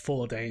like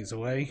 4 days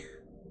away.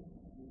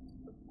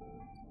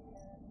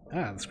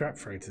 Ah, the scrap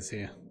freight is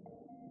here.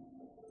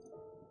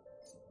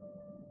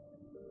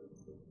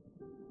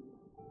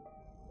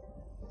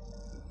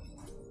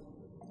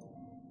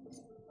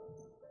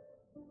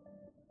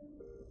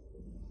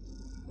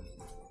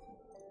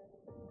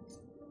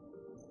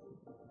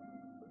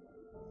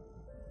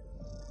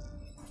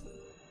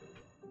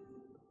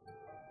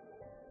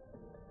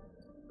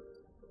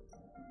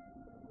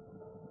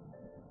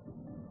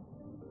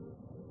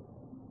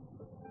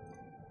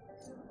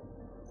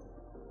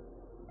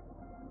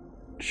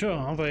 Sure,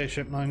 I'll buy a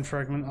ship mine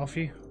fragment off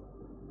you.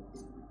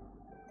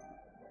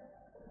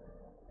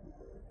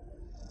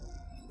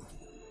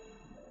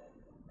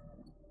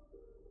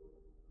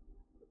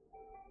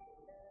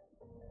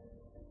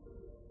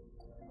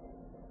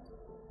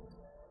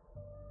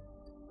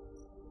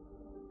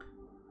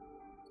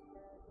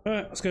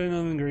 Alright, what's going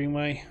on in the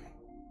Greenway?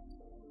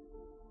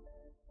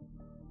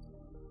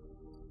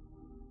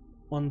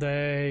 1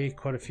 day,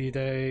 quite a few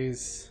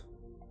days.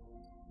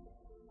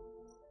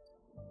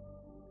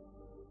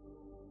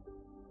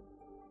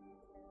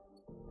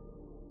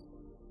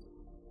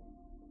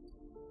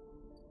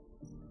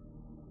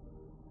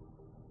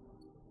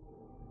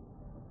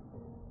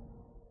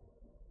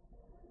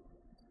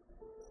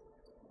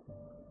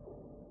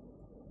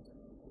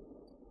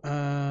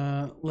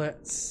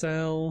 Let's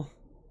sell.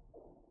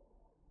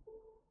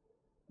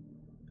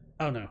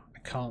 Oh no, I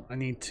can't. I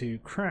need to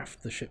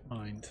craft the ship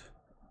mind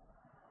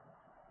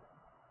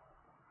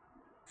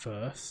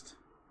first.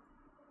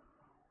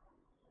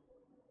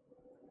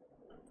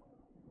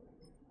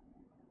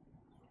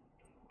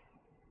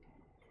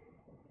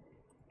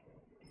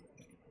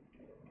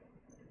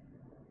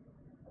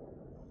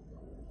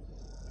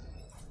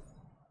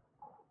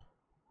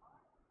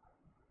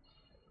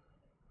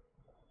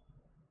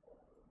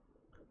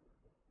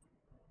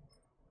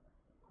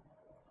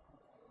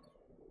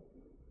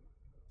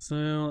 So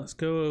let's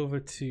go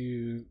over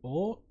to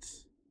Ort.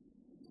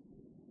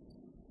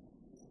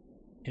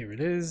 Here it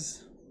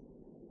is.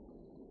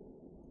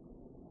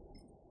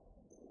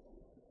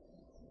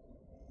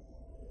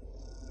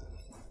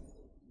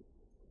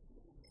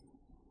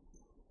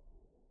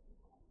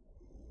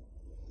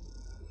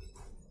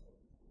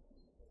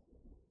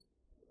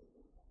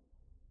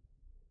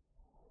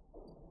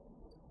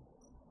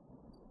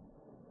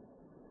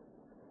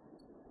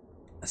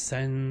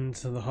 Ascend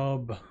to the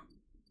hub.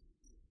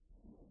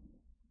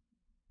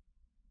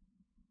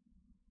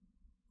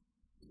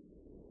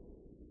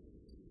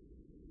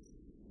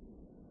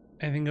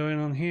 Anything going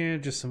on here?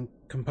 Just some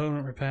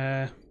component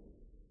repair.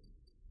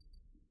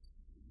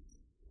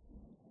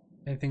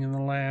 Anything in the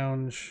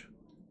lounge?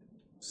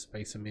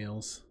 Spacer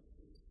meals.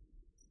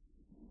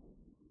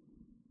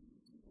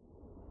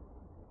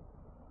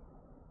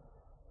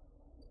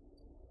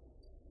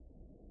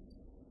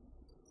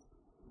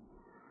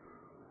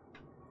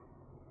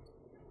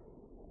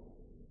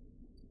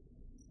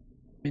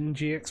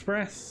 Minji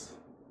Express.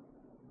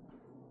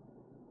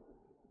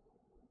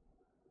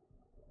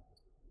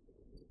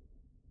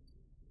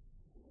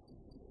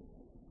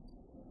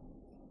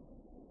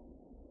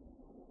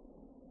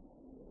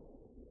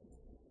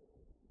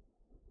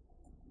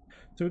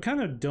 So we've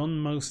kind of done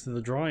most of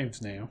the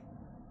drives now.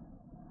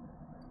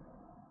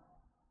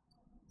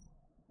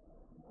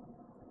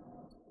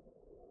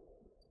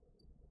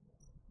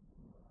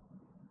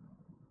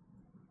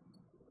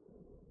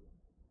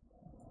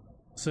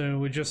 So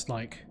we're just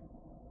like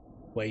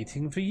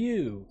waiting for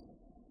you.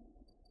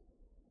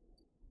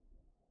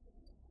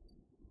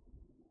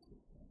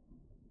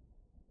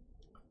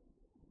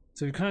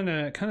 So we've kind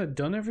of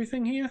done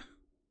everything here.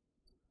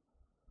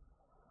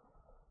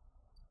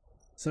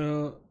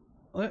 So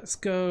let's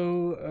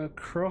go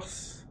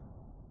across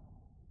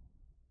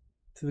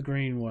to the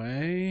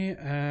Greenway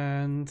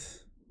and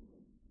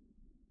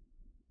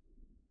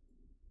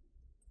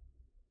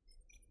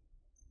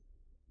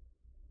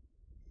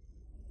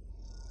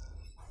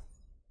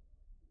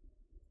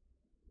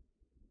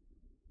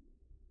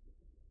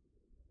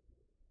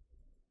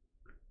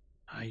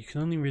you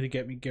can only really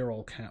get me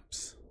Girol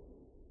caps.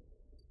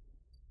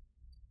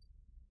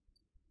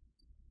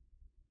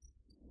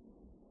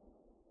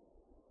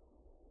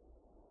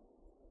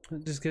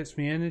 That just gets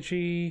me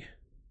energy.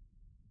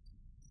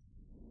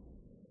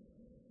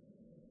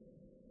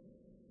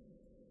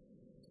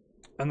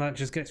 And that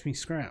just gets me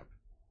scrap.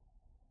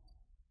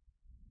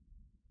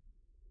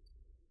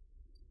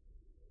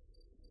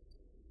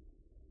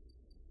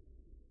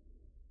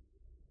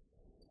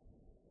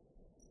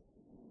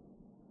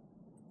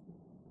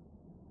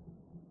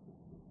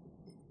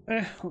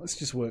 Let's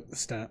just work the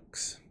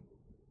stacks.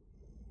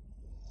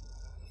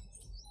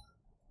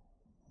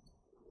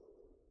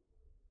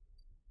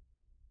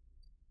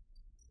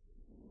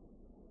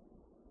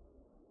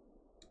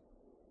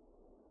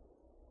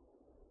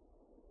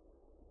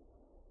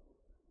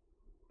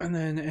 And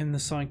then end the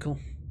cycle.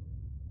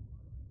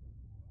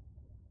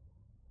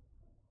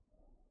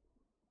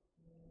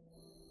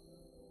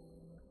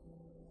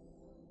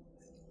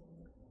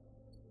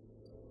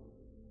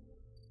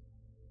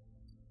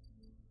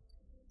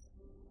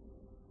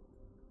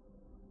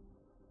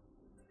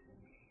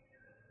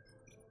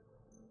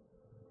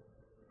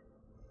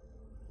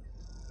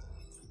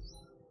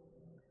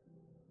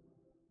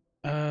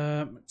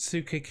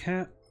 Matsuke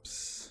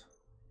caps.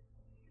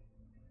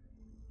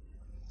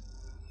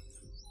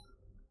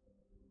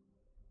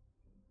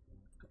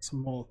 Got some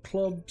more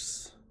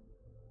clubs.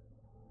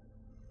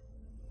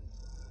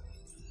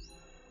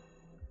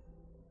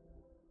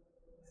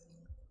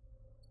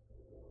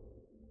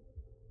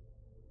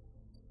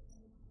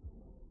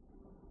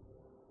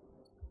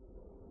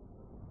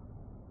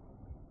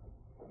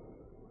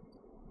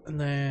 And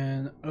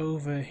then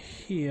over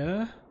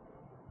here.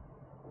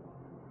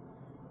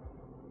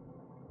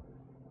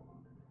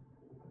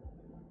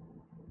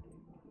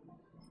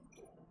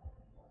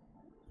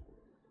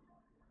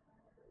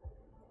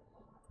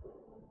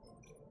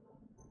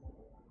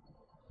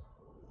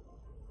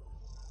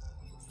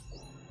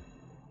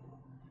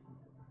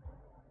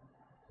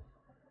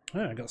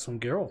 Oh, I got some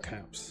Girol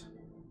caps.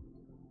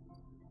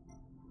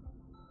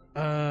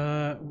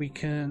 We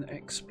can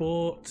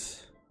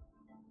export.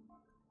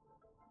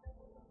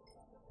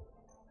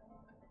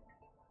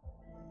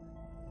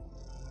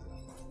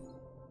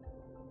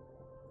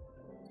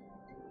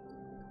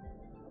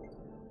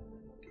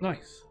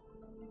 Nice.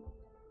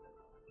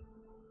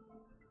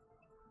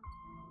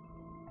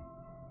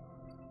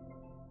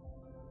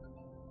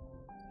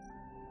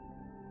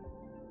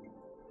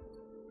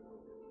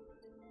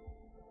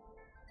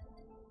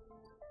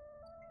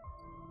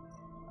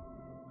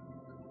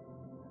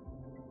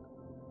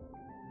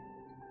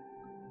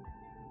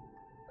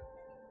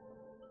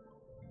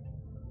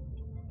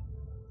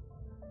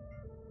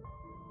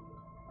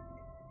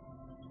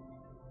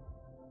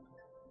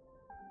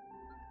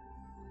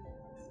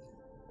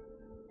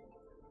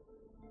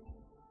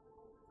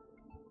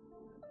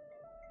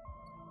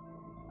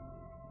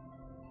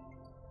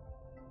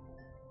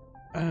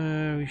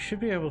 We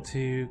should be able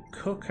to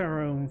cook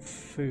our own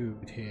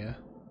food here.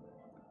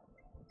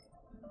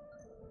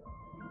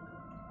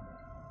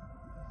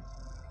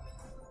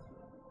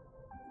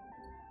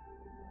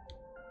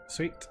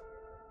 Sweet.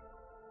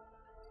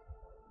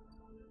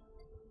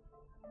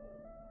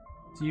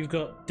 So you've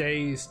got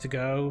days to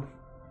go.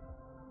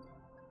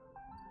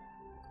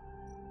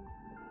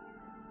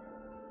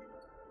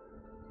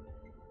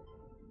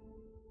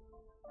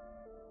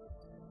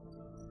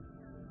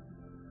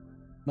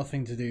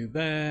 Nothing to do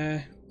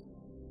there.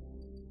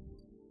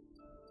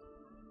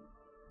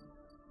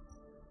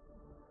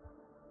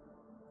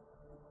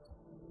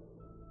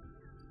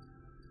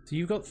 So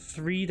you've got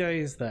 3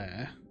 days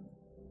there.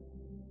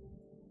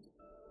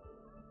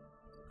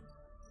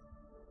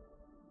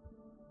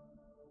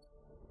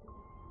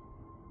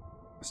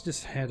 Let's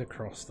just head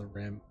across the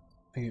rim.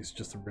 I think it's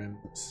just the rim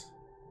that's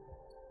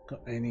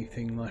got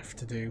anything left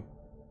to do.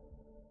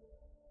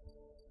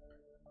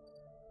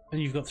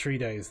 And you've got 3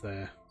 days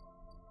there.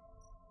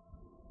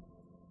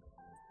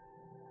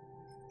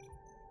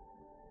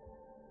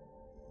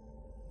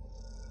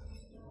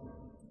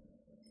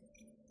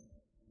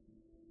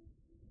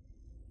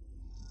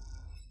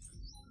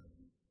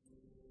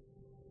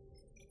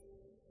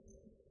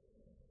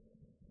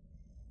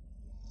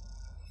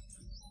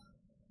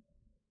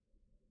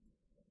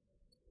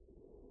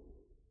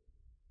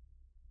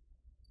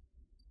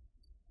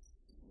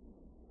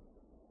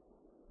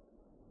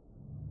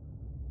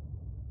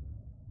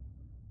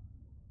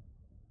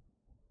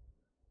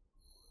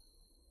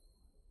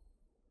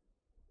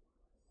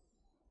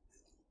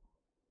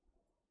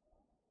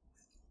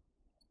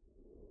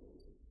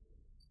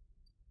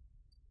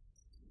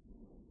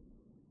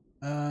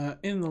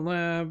 In the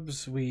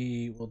labs,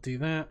 we will do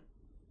that.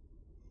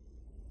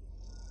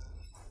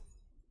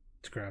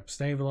 To grab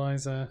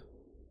stabilizer.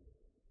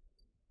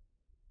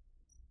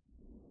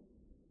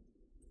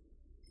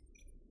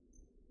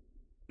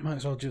 Might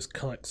as well just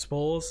collect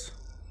spores.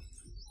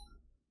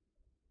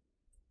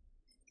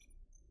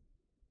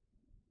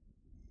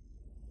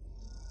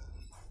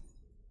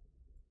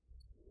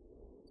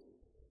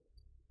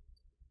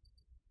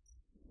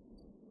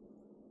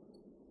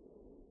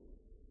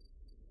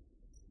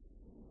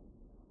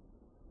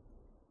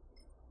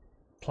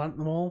 Plant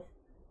them all.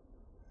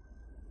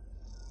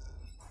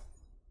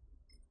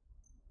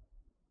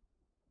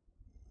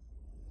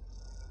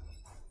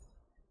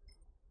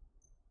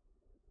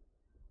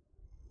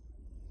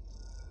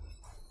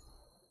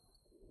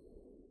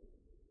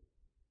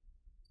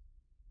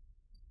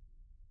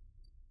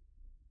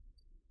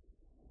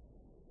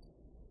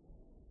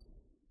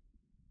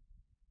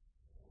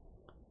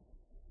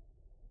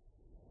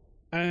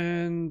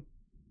 And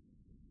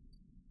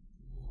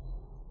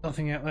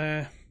nothing out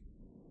there.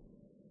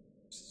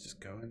 Let's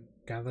just go and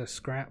gather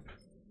scrap.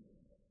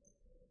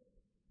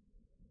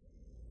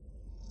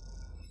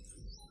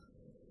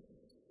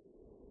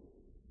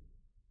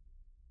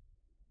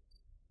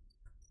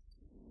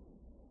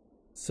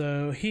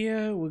 So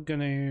here we're going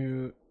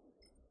to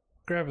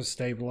grab a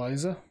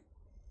stabilizer.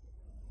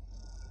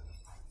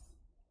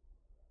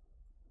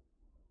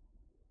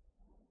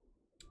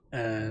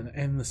 And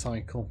end the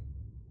cycle.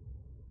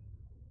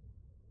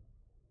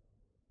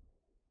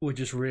 We're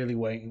just really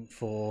waiting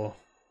for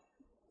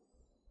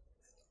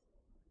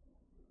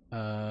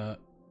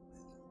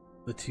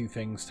the two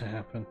things to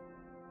happen.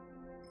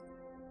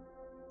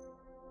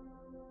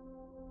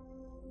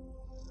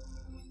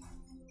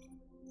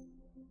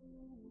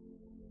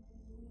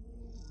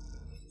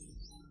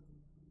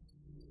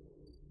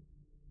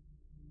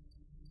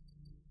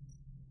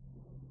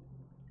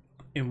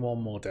 In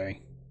one more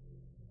day.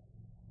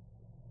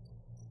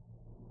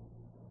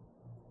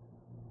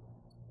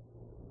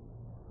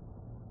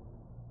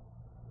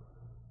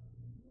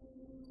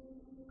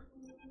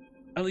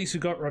 At least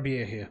we've got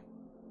Rabia here.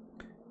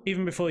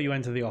 Even before you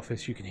enter the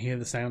office, you can hear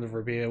the sound of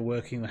Rabia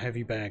working the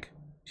heavy bag.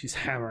 She's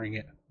hammering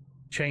it,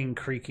 chain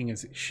creaking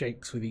as it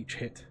shakes with each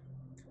hit.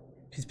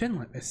 She's been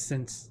like this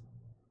since...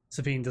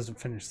 Sabine doesn't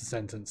finish the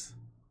sentence.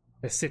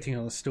 They're sitting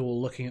on a stool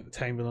looking at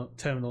the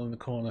terminal in the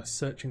corner,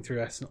 searching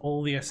through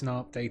all the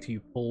SNARP data you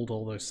pulled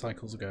all those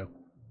cycles ago.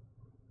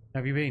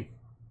 How have you been?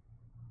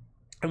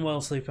 I'm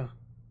well, Sleeper.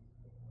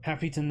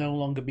 Happy to no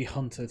longer be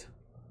hunted.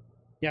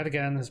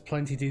 Yatagan has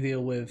plenty to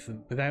deal with,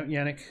 and without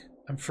Yannick,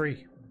 I'm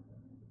free.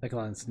 They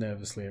glance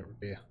nervously at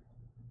Rabia.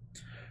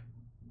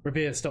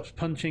 Rabia stops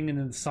punching, and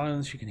in the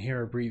silence you can hear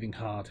her breathing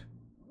hard.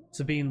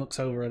 Sabine looks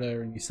over at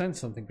her, and you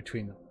sense something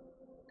between them.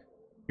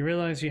 You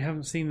realise you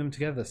haven't seen them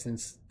together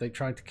since they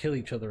tried to kill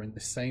each other in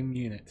this same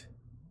unit.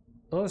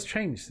 A lot has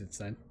changed since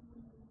then.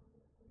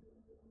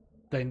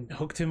 They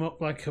hooked him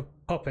up like a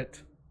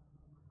puppet,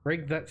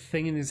 rigged that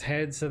thing in his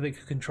head so they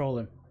could control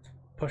him,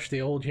 pushed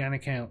the old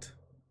Yannick out.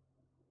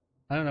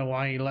 I don't know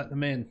why he let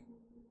them in,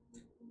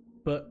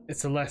 but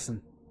it's a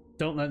lesson.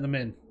 Don't let them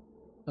in.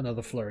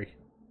 Another flurry.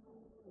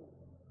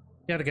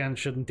 Yatagan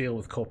shouldn't deal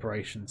with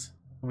corporations,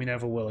 and we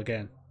never will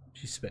again.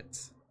 She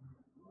spits.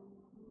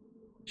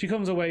 She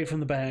comes away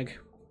from the bag.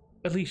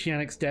 At least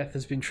Yannick's death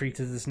has been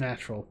treated as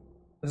natural.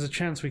 There's a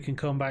chance we can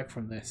come back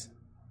from this,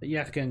 that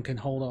Yatagan can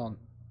hold on,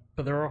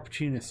 but there are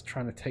opportunists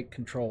trying to take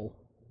control.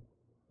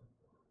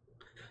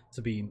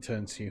 Sabine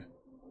turns to you.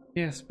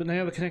 Yes, but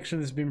now the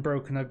connection has been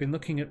broken. I've been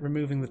looking at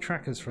removing the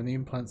trackers from the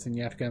implants in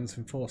Yatagan's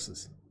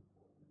enforcers.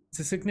 It's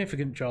a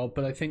significant job,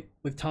 but I think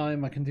with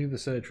time I can do the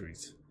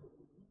surgeries.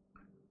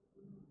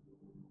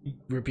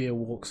 Rabia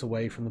walks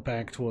away from the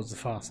bag towards the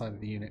far side of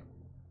the unit.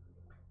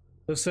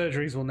 Those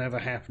surgeries will never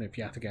happen if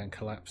Yatagan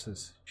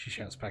collapses, she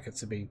shouts back at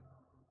Sabine.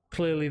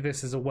 Clearly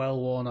this is a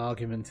well-worn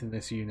argument in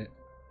this unit.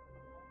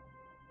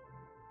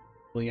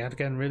 Will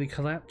Yatagan really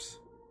collapse?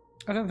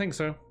 I don't think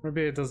so.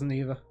 Rabia doesn't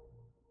either.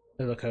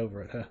 They look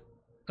over at her.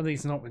 At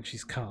least not when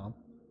she's calm.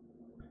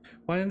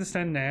 What I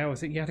understand now is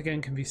that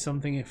Yatagan can be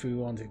something if we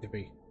want it to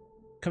be.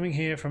 Coming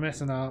here from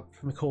SNR,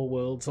 from the core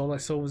worlds, all I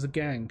saw was a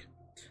gang.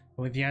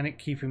 And with Yannick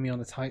keeping me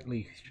on a tight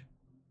leash.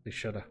 They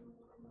shudder.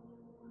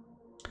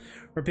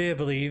 Rabia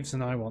believes,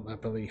 and I want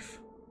that belief.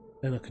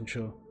 They look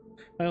unsure.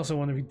 I also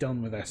want to be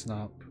done with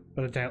SNARP,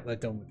 but I doubt they're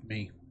done with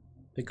me.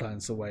 They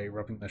glance away,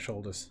 rubbing their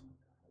shoulders.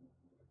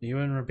 You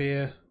and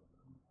Rabia?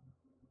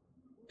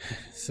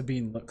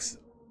 Sabine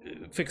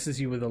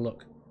fixes you with a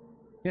look.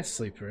 Yes,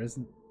 Sleeper,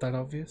 isn't that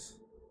obvious?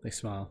 They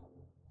smile.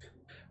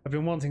 I've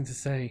been wanting to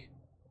say,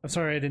 I'm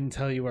sorry I didn't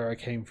tell you where I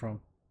came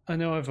from. I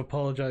know I've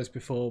apologized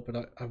before,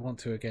 but I want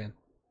to again.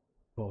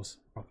 Pause,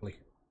 properly.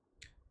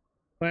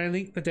 When I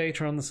leaked the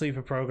data on the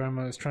Sleeper program,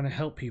 I was trying to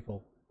help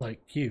people,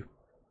 like you.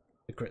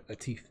 They grit their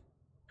teeth.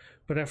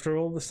 But after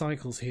all the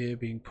cycles here,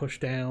 being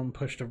pushed down,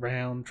 pushed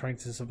around, trying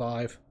to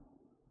survive,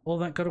 all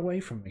that got away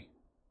from me.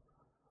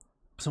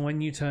 So when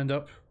you turned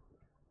up,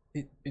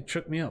 it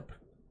shook me up.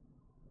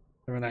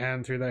 They run a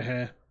hand through their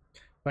hair.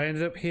 But I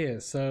ended up here,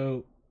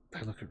 so...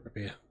 I look at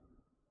Rabia.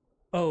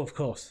 Oh, of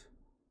course.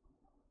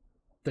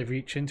 They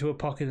reach into a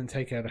pocket and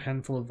take out a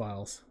handful of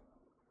vials.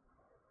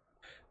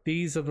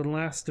 These are the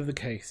last of the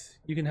case.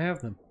 You can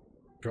have them.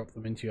 Drop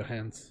them into your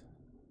hands.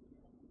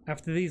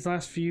 After these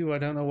last few, I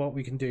don't know what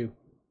we can do.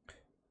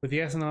 With the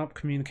SNARP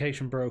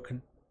communication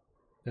broken,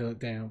 they look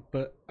down,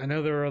 but I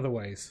know there are other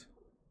ways.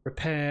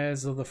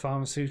 Repairs, other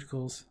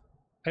pharmaceuticals.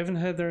 I even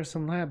heard there are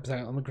some labs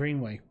out on the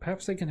Greenway.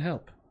 Perhaps they can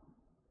help.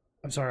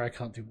 I'm sorry I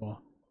can't do more.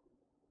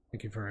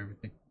 Thank you for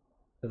everything.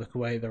 They look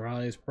away, their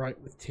eyes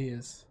bright with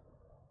tears.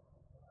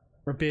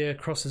 Rabir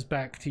crosses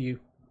back to you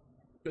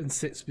and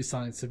sits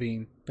beside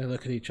Sabine. They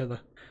look at each other.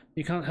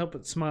 You can't help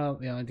but smile at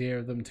the idea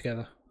of them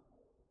together.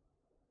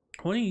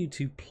 What are you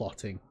two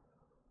plotting?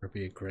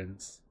 Rabir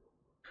grins.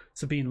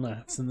 Sabine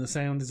laughs, and the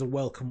sound is a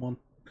welcome one.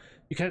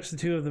 You catch the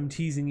two of them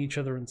teasing each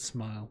other and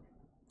smile.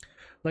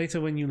 Later,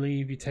 when you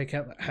leave, you take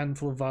out that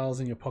handful of vials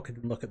in your pocket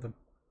and look at them.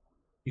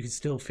 You can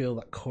still feel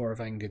that core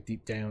of anger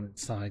deep down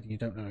inside, and you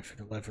don't know if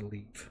it'll ever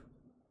leave.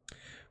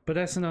 But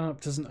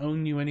SNARP doesn't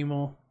own you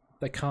anymore.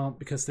 They can't,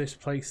 because this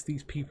place,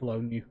 these people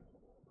own you.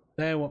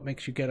 They're what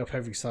makes you get up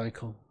every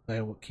cycle.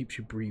 They're what keeps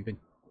you breathing.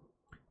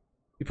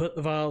 You put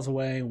the vials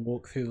away and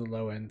walk through the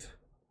low end.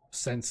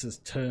 Sensors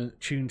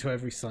tuned to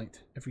every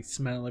sight, every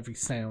smell, every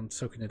sound,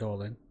 soaking it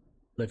all in.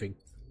 Living.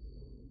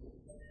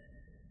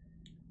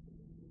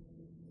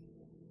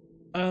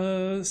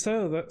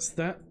 So that's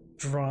that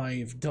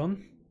drive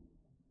done.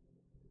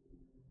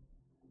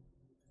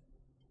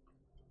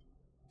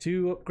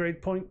 2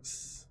 upgrade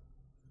points.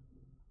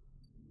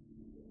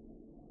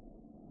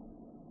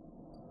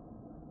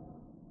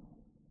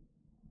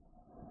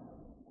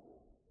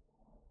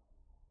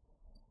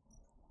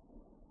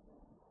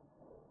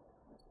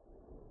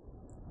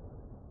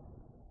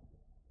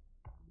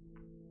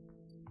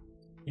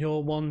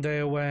 You're 1 day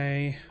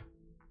away.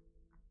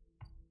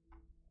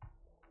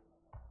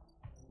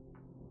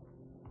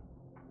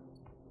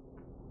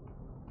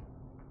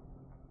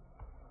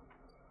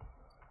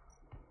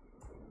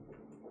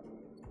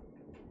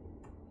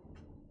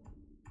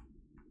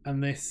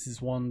 And this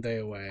is 1 day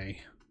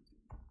away.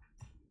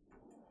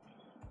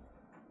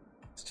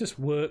 Let's just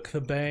work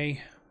the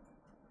bay.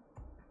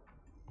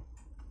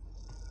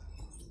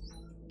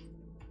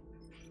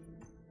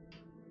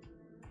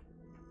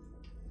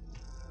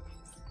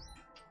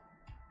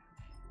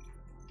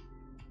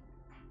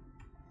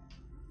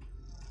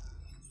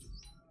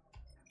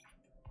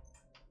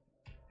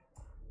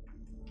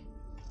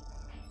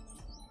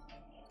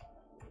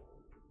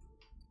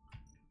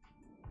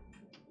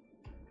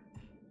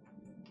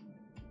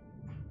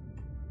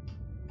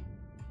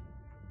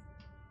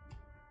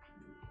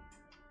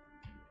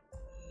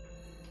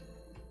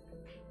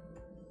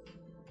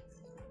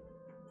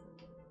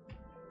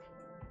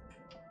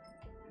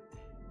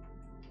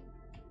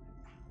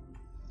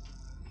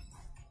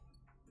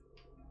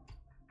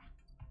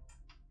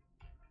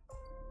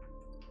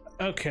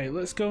 Okay,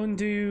 let's go and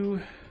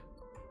do...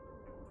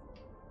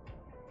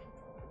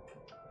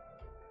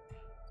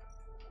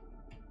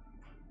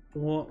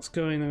 what's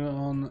going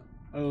on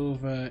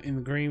over in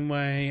the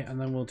Greenway, and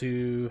then we'll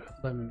do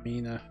Lemon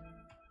Mina.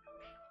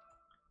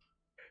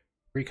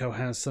 Rico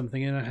has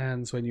something in her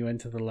hands when you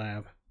enter the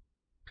lab.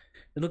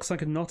 It looks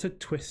like a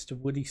knotted twist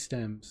of woody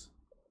stems.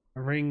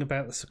 A ring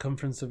about the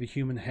circumference of a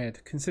human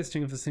head,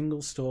 consisting of a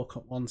single stalk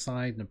at one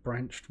side and a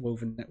branched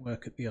woven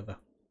network at the other.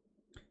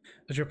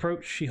 As you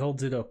approach, she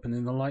holds it up, and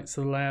in the lights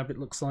of the lab, it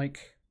looks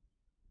like...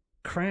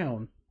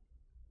 crown.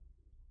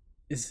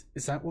 Is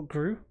that what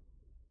grew?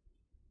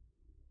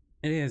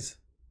 It is.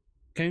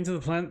 Came to the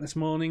plant this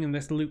morning, and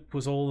this loop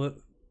was all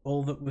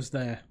that was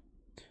there.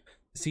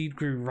 The seed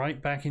grew right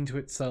back into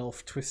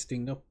itself,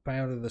 twisting up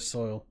out of the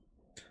soil.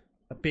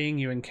 A being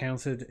you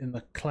encountered in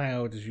the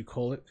cloud, as you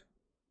call it.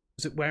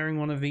 Was it wearing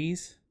one of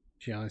these?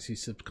 She eyes you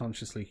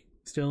subconsciously,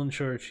 still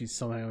unsure if she's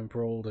somehow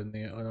embroiled in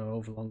an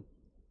overlong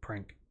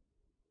prank.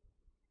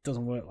 It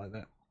doesn't work like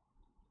that.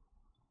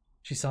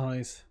 She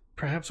sighs.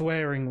 Perhaps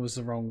wearing was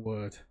the wrong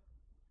word.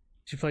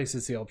 She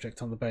places the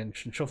object on the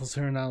bench and shuffles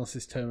her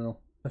analysis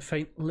terminal, her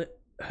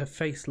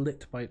face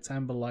lit by its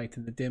amber light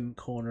in the dim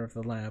corner of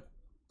the lab.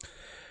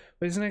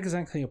 But it's not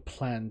exactly a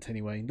plant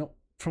anyway, not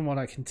from what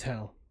I can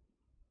tell.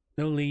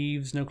 No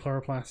leaves, no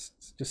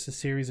chloroplasts, just a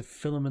series of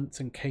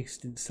filaments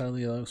encased in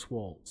cellulose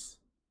walls.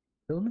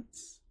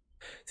 Filaments?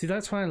 See,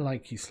 that's why I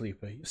like you,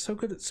 Sleeper. You're so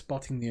good at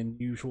spotting the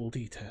unusual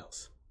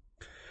details.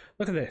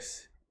 Look at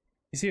this.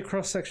 You see a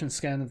cross-section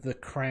scan of the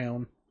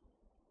crown.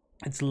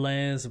 Its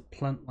layers of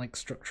plant-like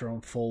structure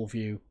on full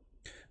view,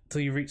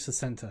 until you reach the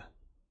centre.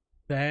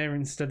 There,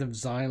 instead of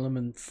xylem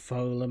and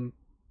phloem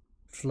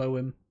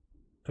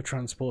for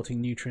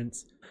transporting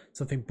nutrients,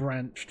 something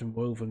branched and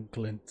woven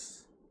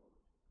glints.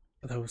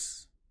 Are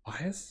those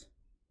wires?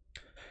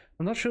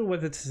 I'm not sure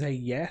whether to say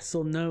yes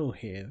or no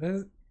here.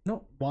 They're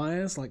not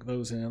wires like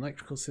those in an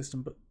electrical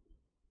system, but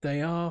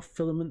they are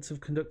filaments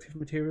of conductive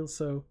material,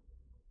 so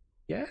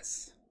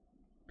yes?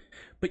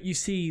 But you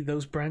see,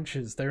 those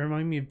branches, they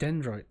remind me of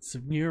dendrites,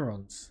 of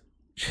neurons.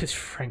 Just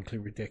frankly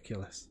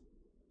ridiculous.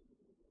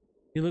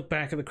 You look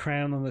back at the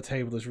crown on the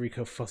table as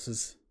Rico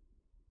fusses.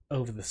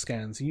 over the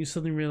scans, and you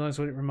suddenly realize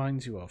what it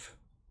reminds you of.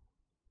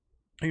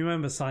 You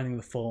remember signing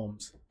the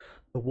forms,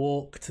 the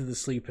walk to the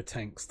sleeper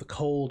tanks, the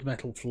cold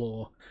metal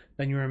floor.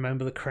 Then you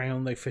remember the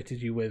crown they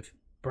fitted you with,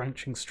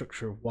 branching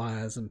structure of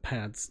wires and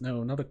pads.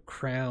 No, not a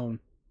crown.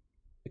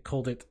 They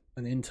called it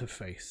an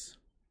interface.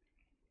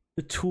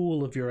 The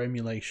tool of your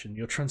emulation,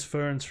 your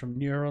transference from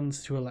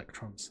neurons to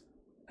electrons.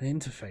 An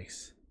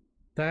interface.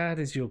 That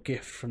is your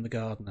gift from the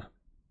gardener.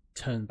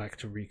 Turn back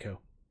to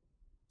Rico.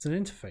 It's an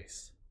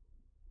interface.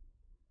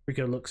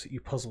 Rico looks at you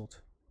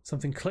puzzled.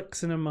 Something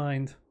clicks in her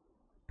mind.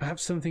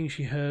 Perhaps something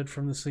she heard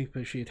from the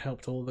sleeper she had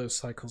helped all those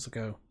cycles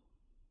ago.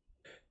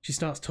 She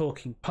starts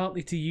talking,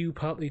 partly to you,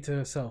 partly to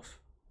herself.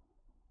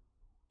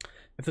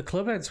 If the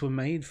club heads were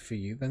made for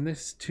you, then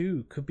this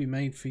too could be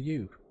made for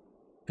you.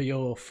 For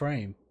your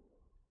frame.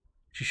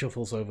 She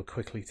shuffles over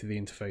quickly to the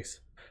interface.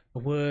 A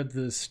word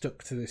that has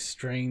stuck to this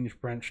strange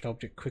branched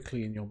object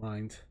quickly in your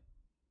mind.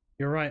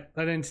 You're right,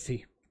 that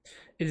entity.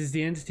 It is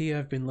the entity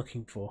I've been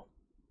looking for.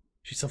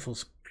 She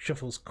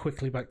shuffles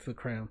quickly back to the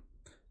crown.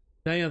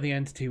 They are the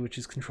entity which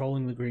is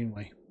controlling the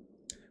Greenway,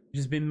 which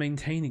has been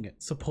maintaining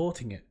it,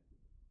 supporting it,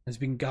 has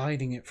been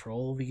guiding it for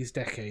all these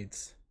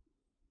decades.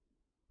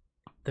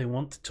 They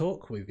want to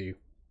talk with you.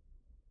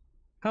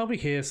 I'll be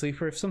here,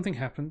 Sleeper, if something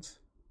happens.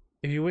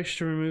 If you wish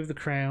to remove the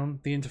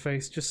crown, the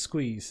interface, just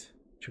squeeze.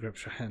 She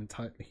grips her hand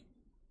tightly.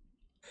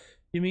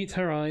 You meet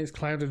her eyes,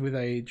 clouded with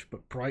age,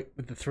 but bright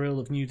with the thrill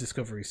of new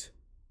discoveries.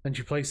 Then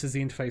she places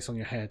the interface on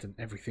your head and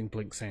everything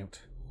blinks out.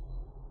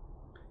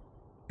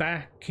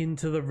 Back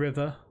into the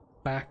river,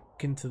 back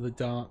into the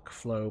dark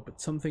flow,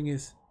 but something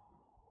is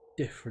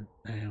different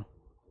now.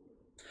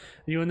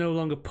 You are no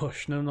longer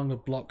pushed, no longer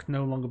blocked,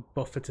 no longer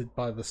buffeted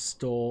by the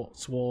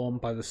swarm,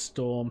 by the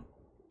storm.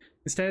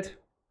 Instead,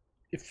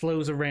 it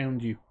flows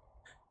around you.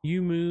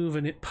 You move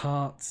and it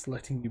parts,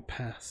 letting you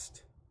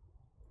past.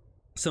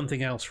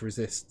 Something else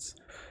resists,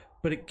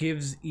 but it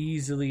gives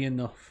easily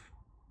enough.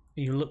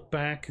 You look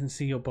back and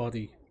see your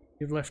body.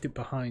 You've left it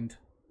behind.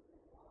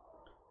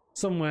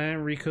 Somewhere,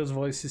 Rico's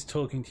voice is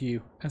talking to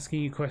you,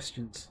 asking you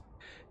questions.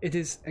 It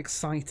is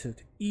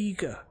excited,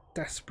 eager,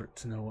 desperate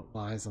to know what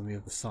lies on the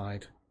other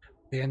side.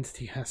 The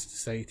entity has to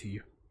say to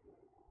you.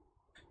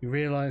 You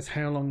realize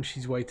how long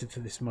she's waited for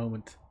this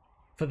moment.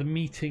 For the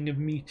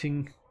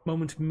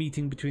moment of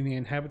meeting between the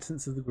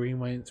inhabitants of the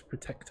Greenway and its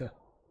protector.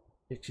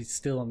 Yet she's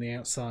still on the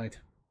outside.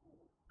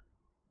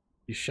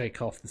 You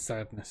shake off the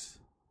sadness.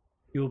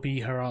 You will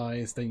be her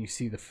eyes, then you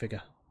see the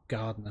figure.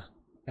 Gardener,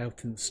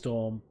 out in the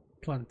storm,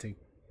 planting.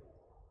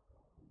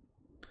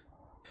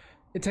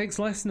 It takes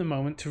less than a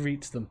moment to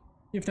reach them.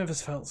 You've never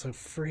felt so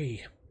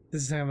free.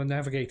 This is how the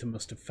Navigator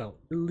must have felt,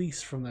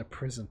 released from their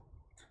prison.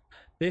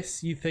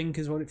 This, you think,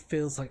 is what it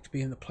feels like to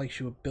be in the place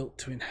you were built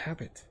to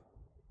inhabit.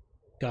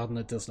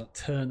 Gardener does not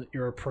turn at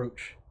your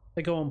approach.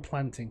 They go on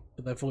planting,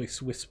 but their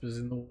voice whispers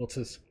in the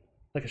waters,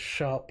 like a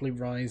sharply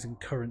rising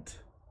current.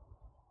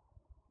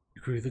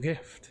 You grew the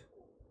gift.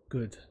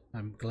 Good,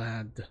 I'm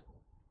glad.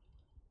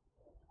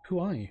 Who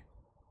are you?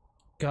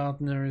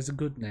 Gardener is a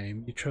good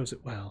name, you chose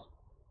it well.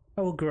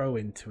 I will grow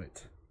into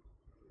it.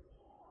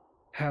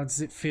 How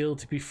does it feel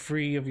to be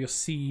free of your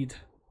seed?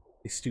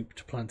 They stoop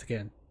to plant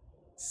again.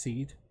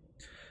 Seed?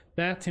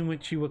 That in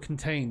which you were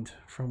contained,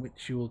 from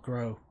which you will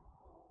grow.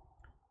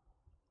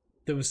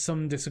 There was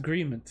some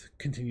disagreement,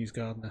 continues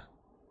Gardener,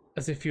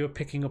 as if you were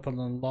picking up on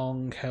a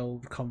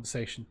long-held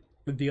conversation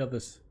with the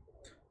others.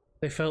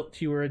 They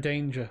felt you were a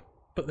danger,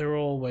 but they were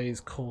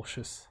always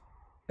cautious,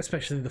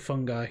 especially the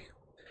fungi.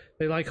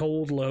 They like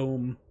old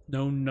loam,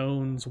 known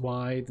knowns,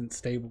 wide and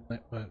stable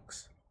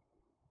networks.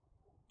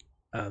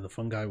 The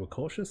fungi were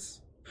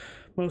cautious?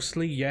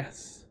 Mostly,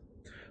 yes.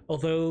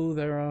 Although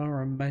there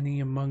are many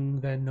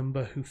among their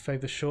number who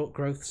favour short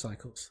growth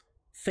cycles,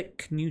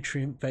 thick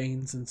nutrient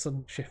veins and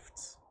sudden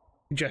shifts.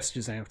 He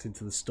gestures out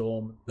into the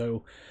storm.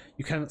 Though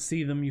you cannot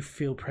see them, you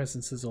feel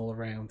presences all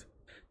around,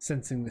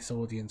 sensing this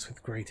audience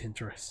with great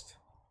interest.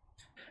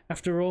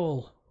 After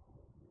all,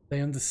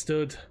 they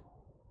understood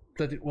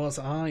that it was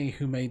I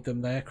who made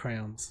them their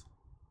crowns.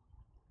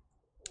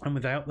 And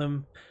without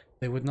them,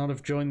 they would not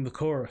have joined the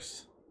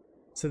chorus.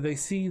 So they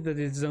see that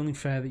it is only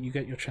fair that you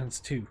get your chance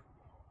too.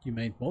 You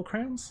made more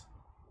crowns?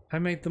 I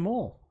made them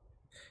all.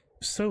 It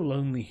was so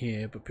lonely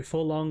here, but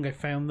before long I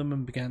found them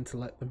and began to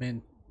let them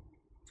in.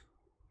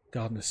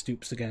 Gardener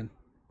stoops again.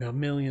 We are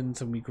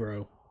millions and we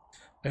grow.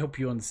 I hope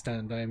you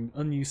understand. I am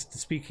unused to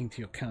speaking to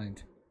your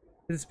kind.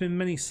 It has been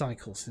many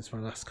cycles since my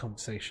last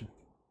conversation.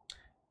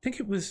 I think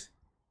it was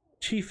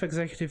Chief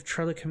Executive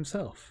Trellick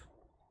himself.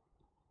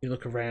 You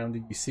look around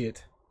and you see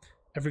it.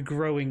 Every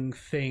growing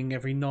thing,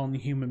 every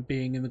non-human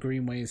being in the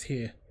Greenway is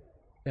here.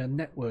 They are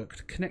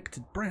networked,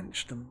 connected,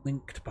 branched, and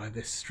linked by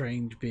this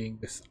strange being,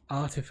 this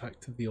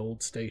artifact of the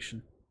old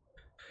station.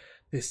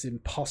 This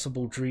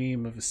impossible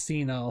dream of a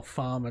senile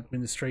farm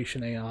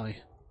administration AI.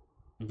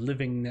 A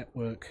living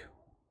network.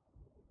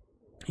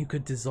 You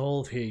could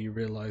dissolve here, you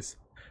realize.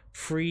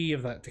 Free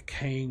of that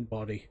decaying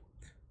body.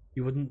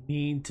 You wouldn't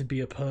need to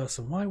be a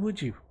person. Why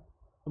would you?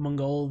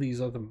 Among all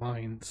these other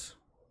minds.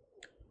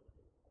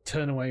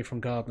 turn away from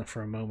Gardner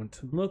for a moment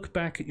and look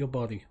back at your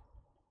body.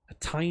 A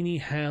tiny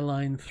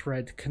hairline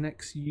thread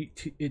connects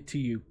it to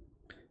you.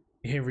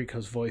 You hear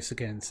Rico's voice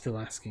again, still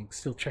asking,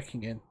 still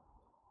checking in.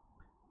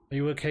 Are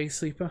you okay,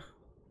 Sleeper?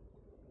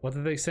 What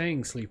are they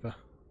saying, Sleeper?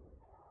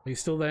 Are you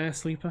still there,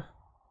 Sleeper?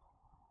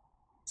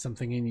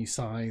 Something in you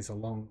sighs a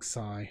long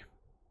sigh.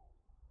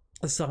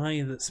 A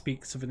sigh that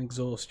speaks of an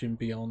exhaustion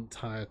beyond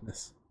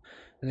tiredness.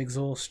 An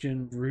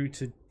exhaustion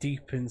rooted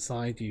deep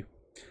inside you.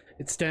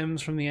 It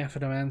stems from the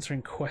effort of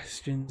answering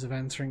questions, of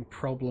answering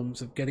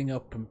problems, of getting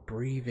up and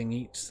breathing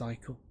each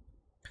cycle.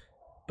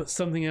 But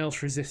something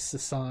else resists the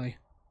sigh.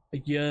 A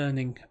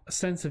yearning, a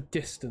sense of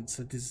distance,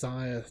 a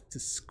desire to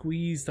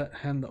squeeze that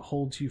hand that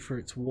holds you for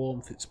its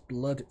warmth, its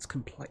blood, its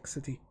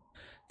complexity.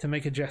 To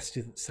make a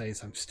gesture that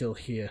says, I'm still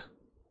here.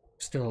 I'm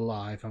still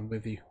alive, I'm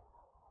with you.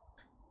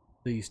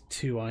 These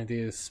two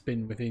ideas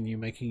spin within you,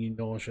 making you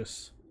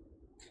nauseous.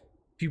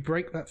 If you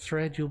break that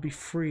thread, you'll be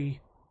free.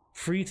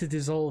 Free to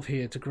dissolve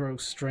here, to grow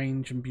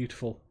strange and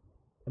beautiful,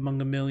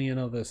 among a million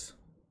others.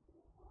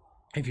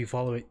 If you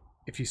follow it,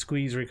 if you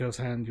squeeze Rico's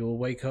hand, you'll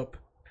wake up,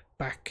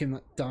 back in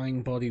that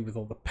dying body with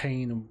all the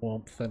pain and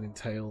warmth that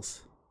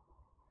entails.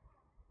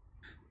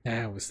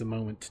 Now is the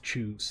moment to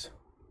choose.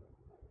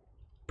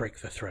 Break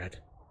the thread.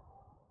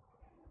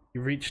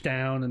 You reach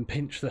down and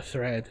pinch the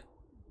thread.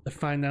 The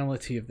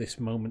finality of this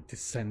moment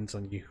descends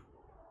on you.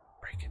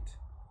 Break it.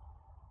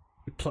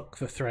 You pluck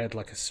the thread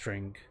like a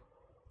string.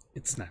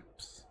 It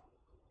snaps.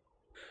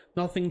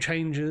 Nothing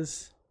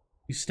changes.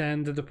 You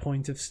stand at a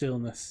point of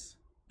stillness.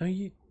 No,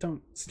 you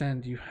don't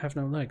stand. You have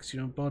no legs. You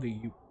don't body.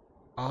 You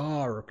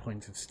are a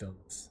point of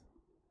stillness.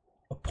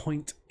 A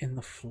point in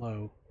the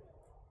flow.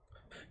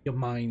 Your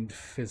mind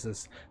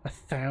fizzes.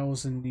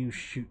 1,000 new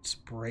shoots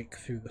break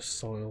through the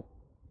soil.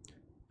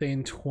 They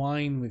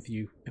entwine with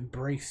you,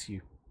 embrace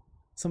you.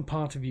 Some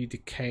part of you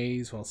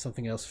decays while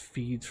something else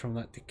feeds from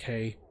that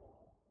decay.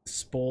 The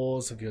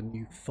spores of your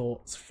new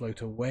thoughts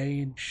float away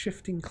in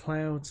shifting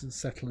clouds and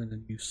settle in a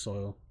new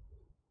soil.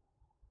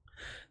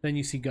 Then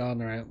you see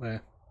Gardner out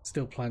there,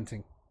 still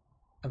planting,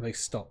 and they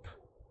stop,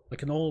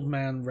 like an old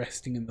man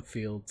resting in the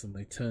fields, and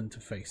they turn to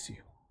face you.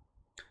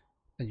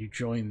 And you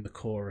join the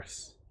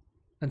chorus,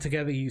 and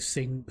together you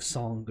sing the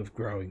song of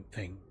growing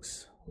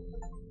things.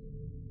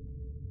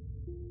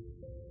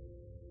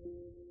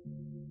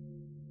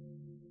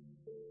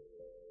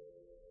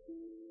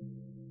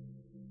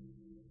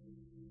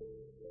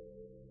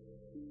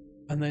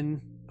 And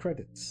then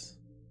credits.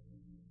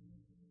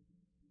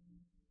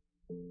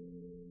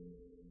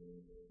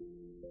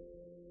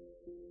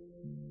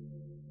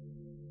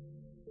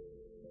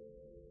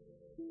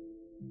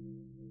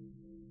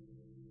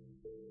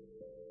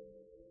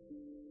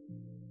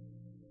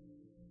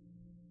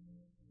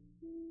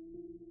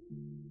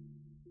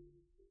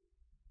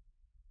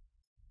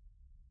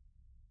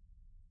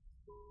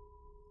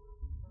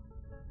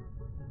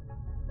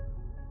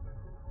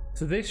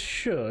 So this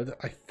should,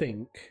 I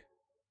think,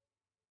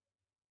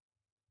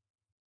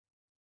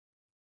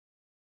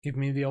 give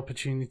me the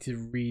opportunity to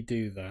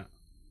redo that.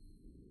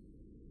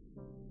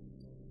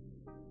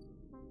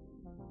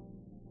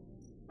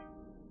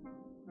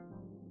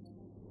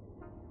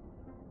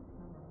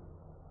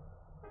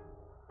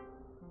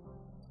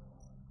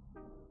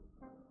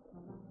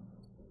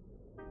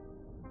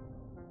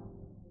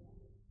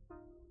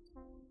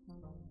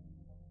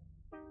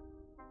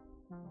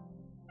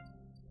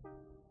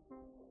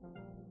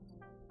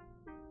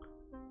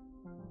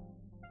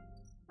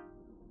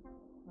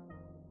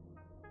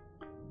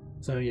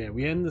 So yeah,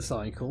 we end the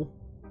cycle.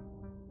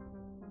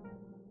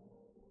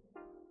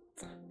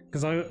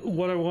 Because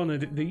what I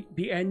wanted,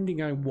 the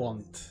ending I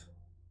want.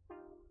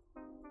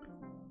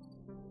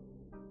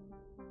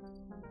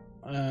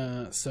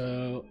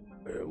 So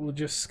we'll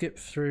just skip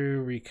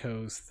through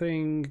Rico's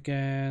thing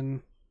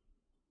again.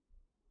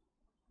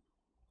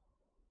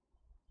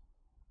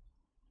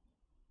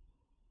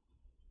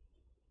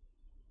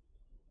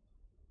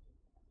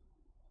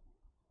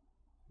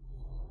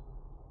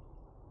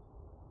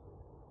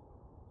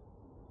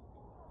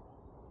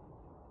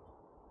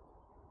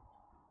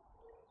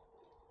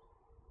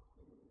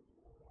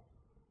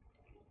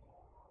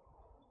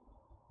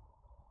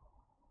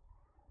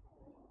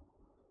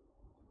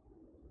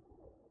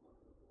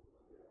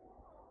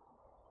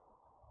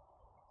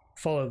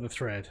 Follow the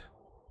thread.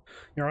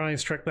 Your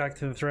eyes trek back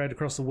to the thread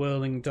across the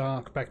whirling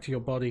dark, back to your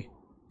body.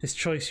 This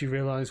choice you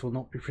realize will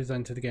not be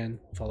presented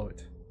again. Follow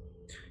it.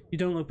 You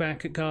don't look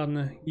back at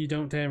Gardner. You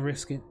don't dare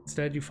risk it.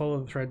 Instead, you follow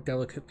the thread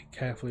delicately,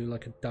 carefully,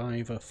 like a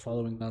diver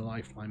following their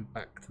lifeline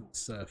back to the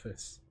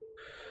surface.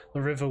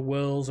 The river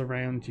whirls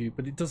around you,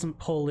 but it doesn't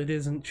pull. It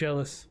isn't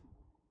jealous.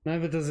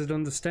 Neither does it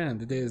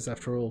understand. It is,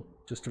 after all,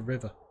 just a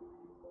river.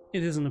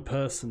 It isn't a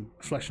person,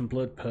 a flesh and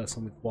blood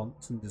person with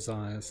wants and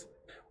desires,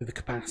 with a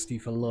capacity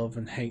for love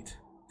and hate.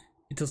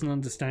 It doesn't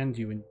understand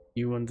you, and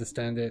you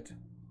understand it.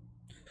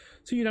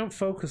 So you don't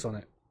focus on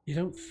it. You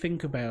don't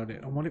think about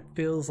it and what it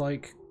feels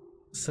like,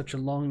 such a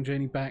long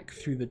journey back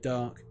through the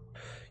dark.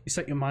 You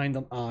set your mind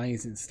on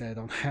eyes instead,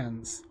 on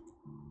hands.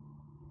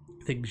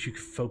 Things you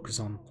can focus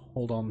on,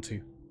 hold on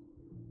to.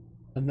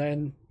 And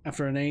then,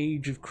 after an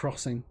age of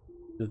crossing,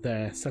 you're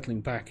there,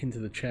 settling back into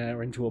the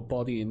chair, into a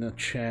body in a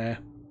chair,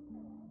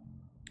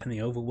 and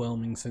the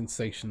overwhelming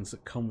sensations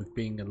that come with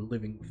being a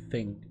living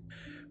thing,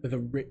 with a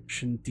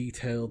rich and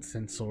detailed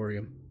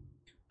sensorium.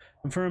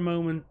 And for a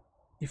moment,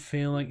 you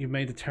feel like you've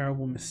made a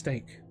terrible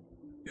mistake.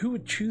 Who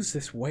would choose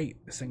this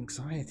weight, this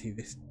anxiety,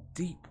 this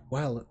deep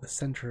well at the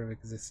center of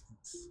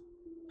existence?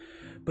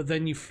 But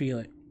then you feel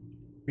it.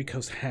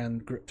 Rico's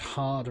hand gripped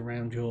hard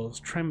around yours,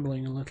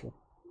 trembling a little,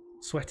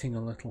 sweating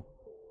a little.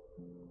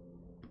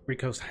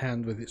 Rico's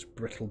hand with its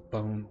brittle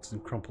bones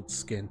and crumpled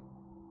skin.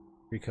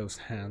 Rico's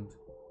hand.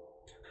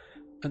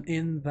 And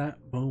in that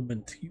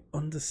moment, you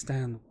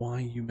understand why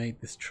you made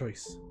this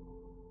choice.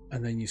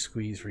 And then you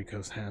squeeze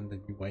Rico's hand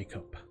and you wake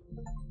up.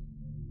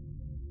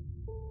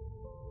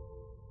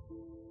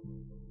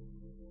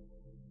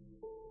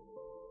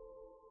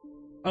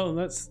 Oh,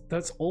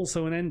 that's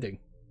also an ending.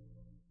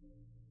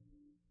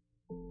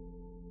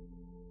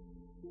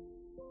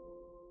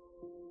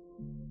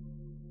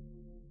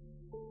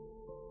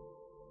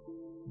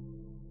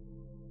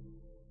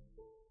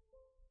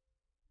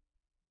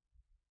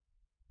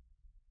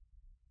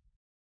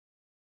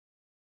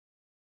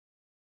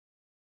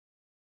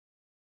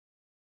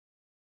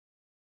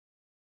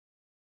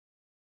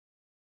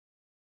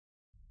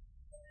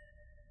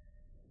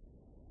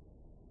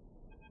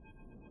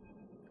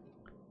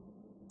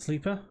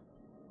 Sleeper?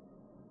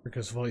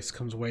 Rico's voice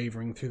comes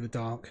wavering through the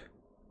dark.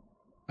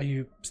 Are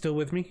you still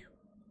with me?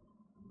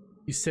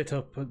 You sit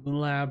up at the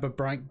lab, a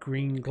bright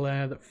green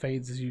glare that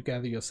fades as you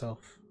gather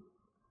yourself.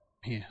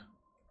 Here.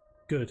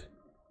 Good.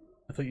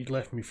 I thought you'd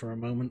left me for a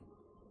moment.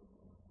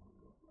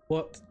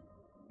 What?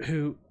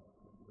 Who?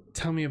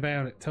 Tell me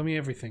about it. Tell me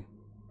everything.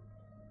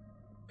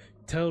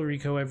 Tell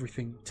Rico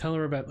everything. Tell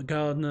her about the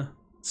gardener,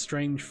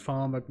 strange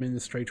farm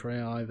administrator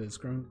AI that's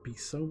grown to be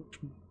so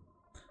much more.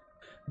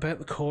 About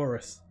the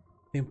chorus,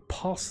 the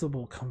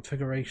impossible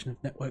configuration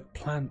of network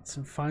plants,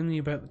 and finally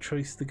about the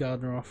choice the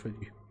gardener offered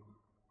you.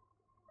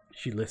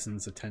 She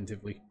listens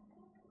attentively,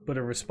 but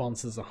her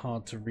responses are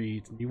hard to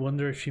read, and you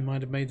wonder if she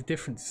might have made a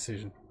different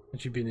decision had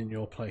she been in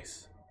your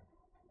place.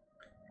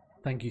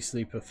 Thank you,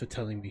 Sleeper, for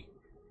telling me.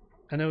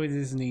 I know it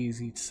isn't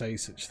easy to say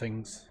such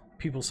things.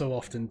 People so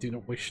often do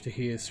not wish to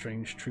hear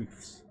strange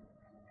truths.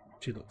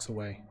 She looks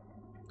away.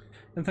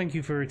 And thank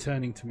you for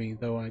returning to me,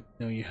 though I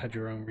know you had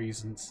your own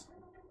reasons.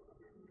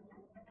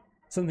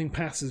 Something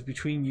passes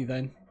between you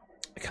then,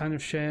 a kind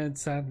of shared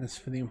sadness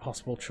for the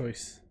impossible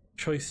choice.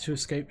 Choice to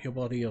escape your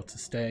body or to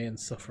stay and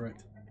suffer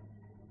it.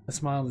 Her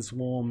smile is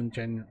warm and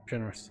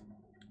generous,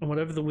 and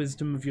whatever the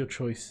wisdom of your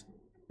choice,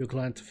 you're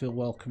glad to feel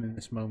welcome in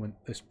this moment,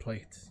 this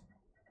place.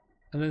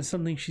 And then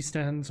suddenly she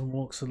stands and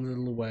walks a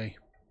little away,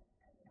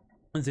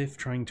 as if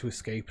trying to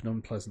escape an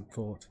unpleasant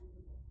thought.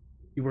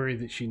 You worry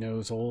that she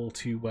knows all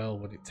too well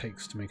what it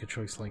takes to make a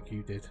choice like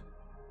you did.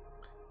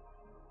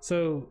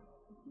 So,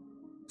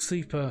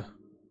 Sleeper,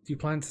 do you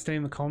plan to stay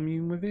in the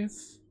commune with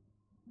us?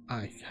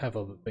 I have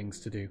other things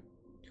to do.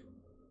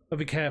 But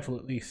be careful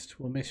at least.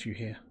 We'll miss you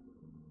here.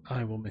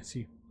 I will miss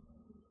you.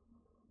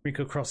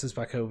 Rico crosses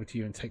back over to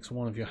you and takes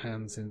one of your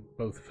hands in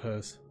both of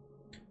hers.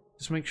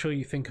 Just make sure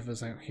you think of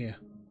us out here.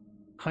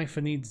 Haifa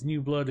needs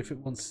new blood if it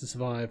wants to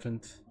survive,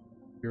 and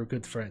you're a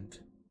good friend.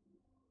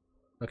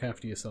 Look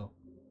after yourself.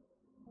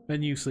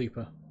 Then you,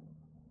 Sleeper.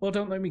 Well,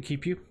 don't let me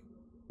keep you.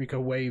 Rico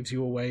waves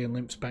you away and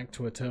limps back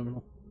to her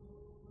terminal.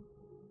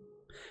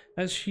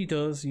 As she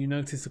does, you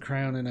notice the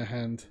crown in her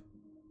hand.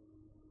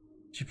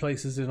 She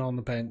places it on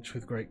the bench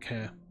with great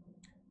care.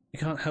 You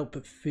can't help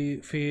but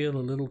feel a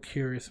little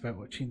curious about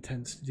what she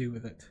intends to do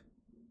with it.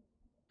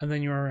 And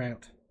then you are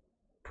out,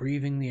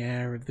 breathing the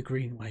air of the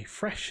greenway,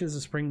 fresh as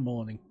a spring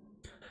morning.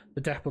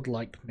 The dappled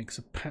light makes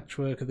a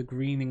patchwork of the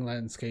greening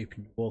landscape,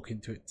 and you walk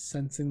into it,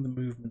 sensing the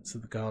movements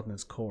of the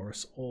gardener's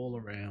chorus all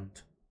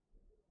around.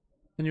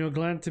 And you are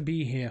glad to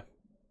be here,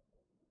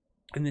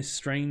 in this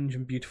strange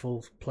and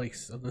beautiful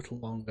place a little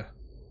longer.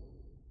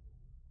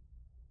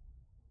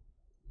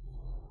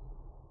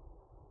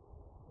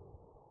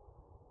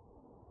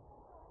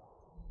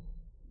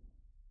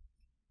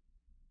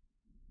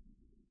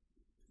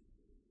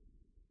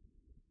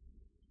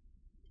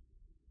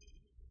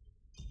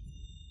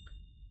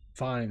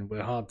 Fine,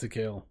 we're hard to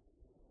kill.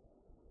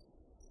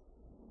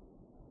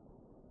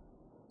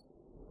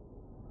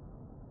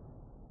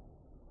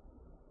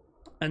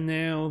 And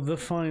now the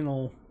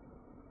final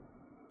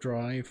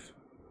drive.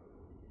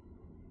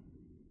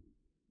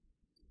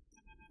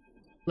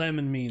 Lem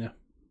and Mina.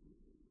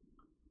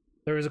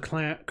 There is a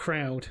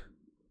crowd,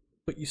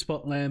 but you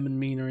spot Lem and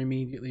Mina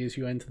immediately as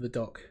you enter the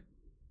dock.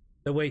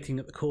 They're waiting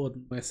at the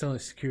cordon where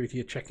Celis security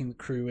are checking the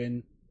crew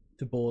in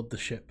to board the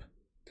ship.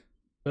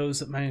 Those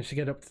that manage to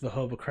get up to the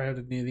hub are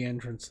crowded near the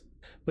entrance,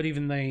 but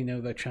even they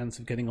know their chance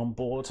of getting on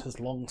board has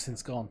long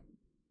since gone.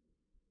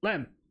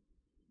 Lem!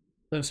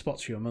 Lem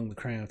spots you among the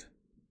crowd.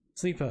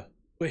 Sleeper,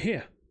 we're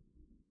here.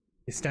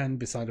 They stand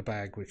beside a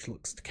bag which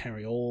looks to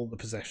carry all the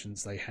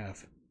possessions they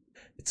have.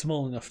 It's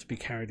small enough to be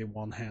carried in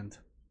one hand.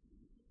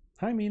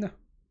 Hi, Mina.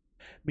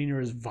 Mina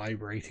is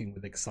vibrating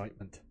with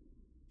excitement.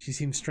 She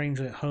seems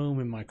strangely at home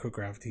in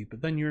microgravity,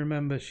 but then you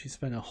remember she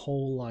spent her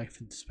whole life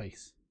in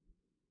space.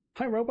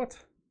 Hi, robot.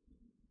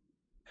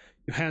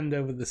 You hand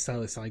over the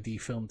Celis ID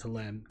film to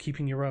Lem,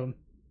 keeping your own.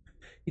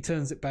 He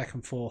turns it back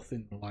and forth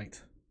in the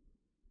light.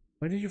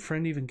 Where did your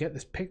friend even get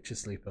this picture,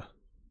 Sleeper?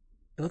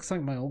 It looks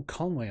like my old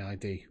Conway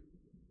ID.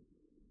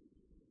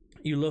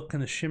 You look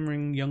and a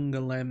shimmering younger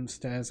Lem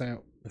stares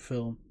out the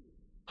film,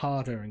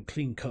 harder and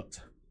clean cut.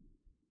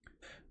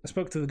 I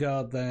spoke to the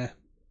guard there.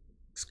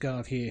 This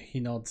guard here, he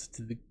nods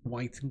to the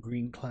white and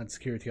green clad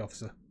security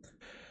officer.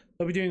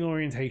 They'll be doing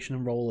orientation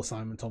and role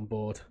assignment on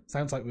board.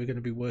 Sounds like we're going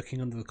to be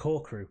working under the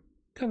core crew.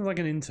 Kind of like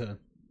an intern.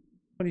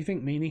 What do you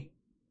think, Meanie?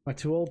 Am I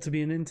too old to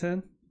be an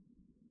intern?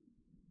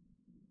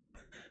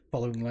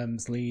 Following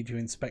Lem's lead, you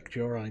inspect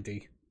your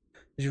ID.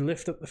 As you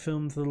lift up the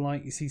film to the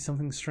light, you see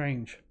something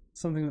strange.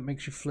 Something that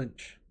makes you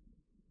flinch.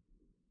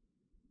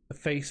 The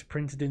face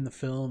printed in the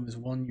film is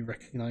one you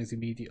recognize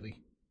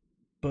immediately.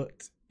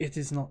 But it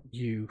is not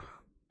you.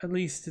 At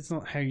least it's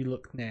not how you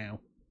look now.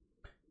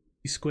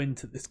 You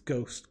squint at this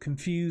ghost,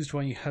 confused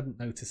why you hadn't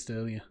noticed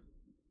earlier.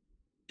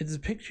 It is a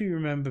picture you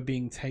remember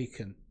being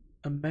taken,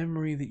 a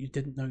memory that you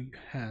didn't know you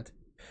had.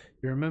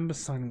 You remember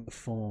signing the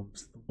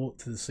forms, the walk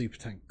to the sleeper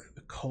tank,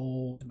 the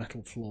cold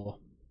metal floor.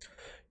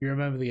 You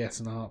remember the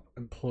SNR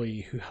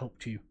employee who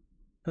helped you,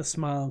 her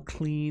smile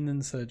clean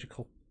and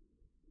surgical.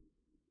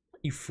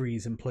 You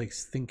freeze in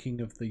place,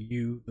 thinking of the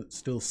you that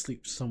still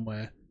sleeps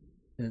somewhere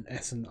in an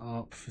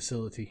SNR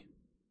facility.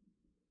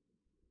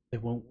 They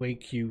won't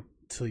wake you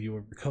till you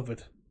are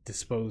recovered,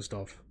 disposed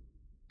of.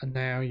 And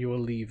now you are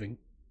leaving.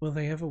 Will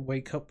they ever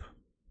wake up?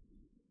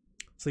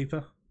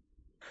 Sleeper?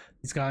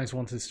 These guys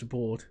want us to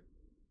board.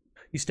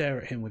 You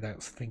stare at him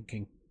without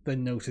thinking,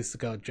 then notice the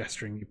guard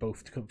gesturing you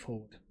both to come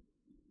forward.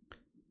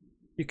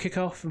 You kick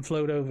off and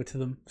float over to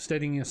them,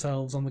 steadying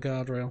yourselves on the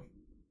guardrail.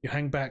 You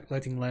hang back,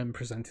 letting Lem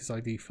present his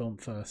ID film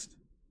first.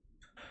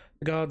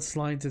 The guard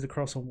slides it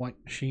across a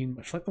white machine,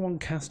 much like the one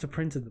Castor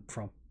printed them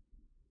from.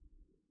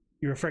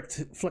 You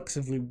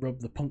reflexively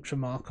rub the puncture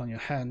mark on your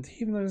hand,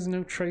 even though there's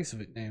no trace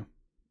of it now.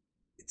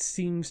 It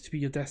seems to be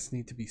your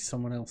destiny to be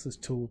someone else's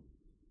tool.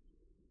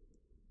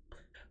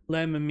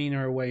 Lem and Mina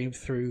are waved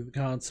through, the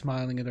guard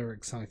smiling at her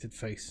excited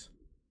face.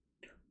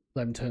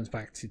 Lem turns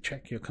back to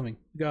check you're coming.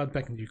 The guard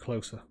beckons you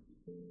closer.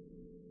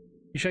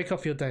 You shake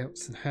off your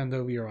doubts and hand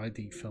over your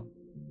ID film.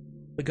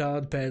 The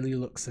guard barely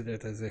looks at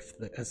it as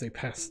they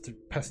pass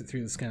it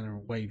through the scanner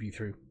and wave you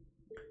through.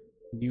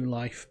 New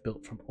life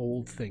built from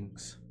old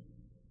things.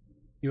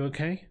 You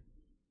okay?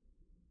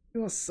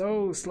 You are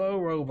so slow,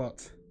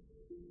 robot.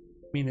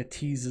 Mina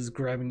teases,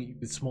 grabbing at you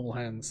with small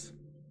hands.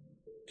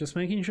 Just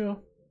making sure?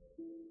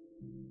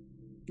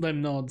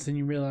 Lem nods and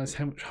you realise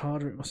how much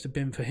harder it must have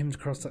been for him to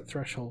cross that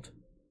threshold.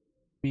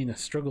 Mina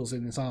struggles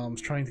in his arms,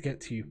 trying to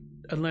get to you,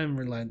 and Lem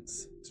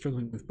relents,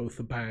 struggling with both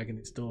the bag and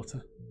his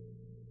daughter.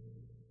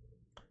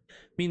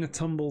 Mina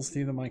tumbles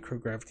through the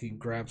microgravity and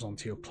grabs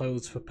onto your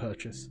clothes for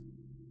purchase,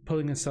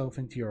 pulling herself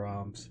into your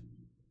arms.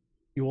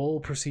 You all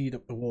proceed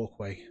up the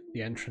walkway,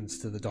 the entrance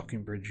to the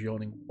docking bridge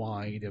yawning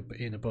wide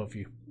in above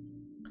you.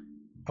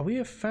 Are we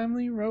a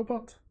family,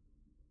 robot?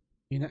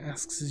 Mina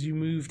asks as you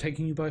move,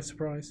 taking you by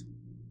surprise.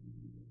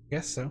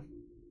 Guess so.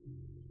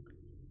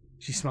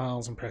 She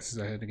smiles and presses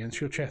her head against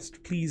your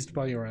chest, pleased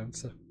by your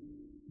answer.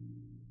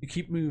 You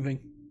keep moving,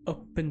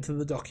 up into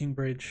the docking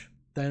bridge,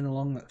 then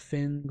along that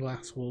thin,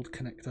 glass-walled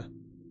connector.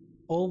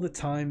 All the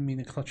time,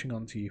 Mina clutching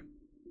onto you.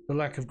 The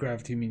lack of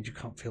gravity means you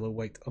can't feel her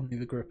weight, only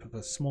the grip of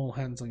her small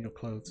hands on your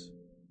clothes.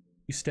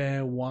 You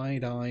stare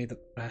wide-eyed at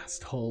the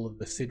vast hull of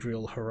the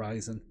sidereal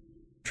horizon,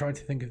 try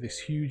to think of this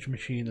huge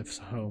machine of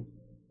home.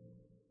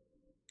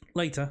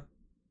 Later,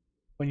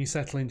 when you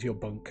settle into your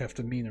bunk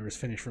after Mina has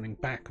finished running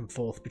back and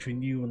forth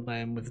between you and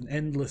Lem with an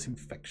endless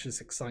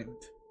infectious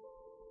excitement,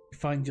 you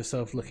find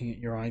yourself looking at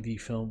your ID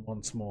film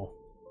once more.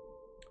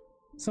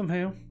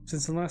 Somehow,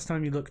 since the last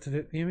time you looked at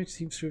it, the image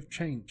seems to have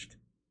changed.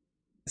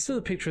 It's still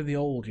a picture of the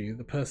old you,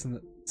 the person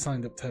that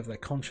signed up to have their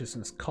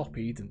consciousness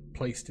copied and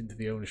placed into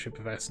the ownership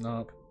of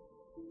SNARP,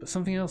 but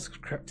something else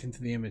crept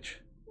into the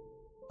image.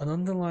 An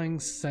underlying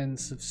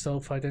sense of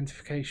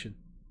self-identification.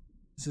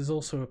 This is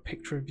also a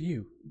picture of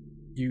you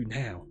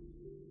now.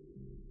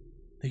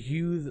 The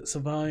you that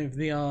survived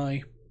the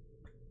eye,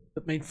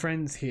 that made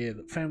friends here,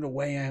 that found a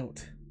way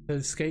out, that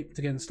escaped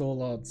against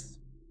all odds.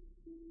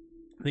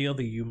 The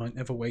other you might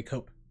never wake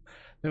up,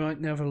 they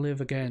might never live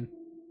again,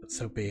 but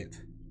so be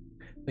it.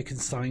 They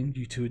consigned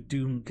you to a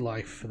doomed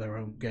life for their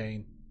own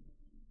gain.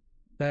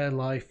 Their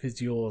life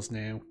is yours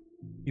now.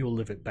 You'll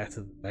live it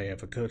better than they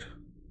ever could.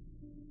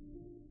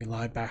 You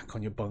lie back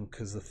on your bunk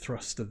as the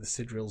thrust of the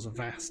sidereal's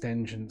vast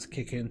engines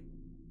kick in.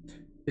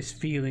 This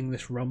feeling,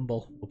 this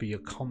rumble, will be your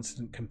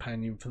constant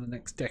companion for the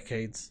next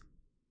decades.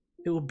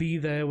 It will be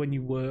there when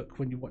you work,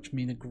 when you watch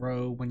Mina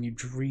grow, when you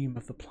dream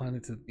of the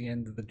planet at the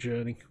end of the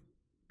journey.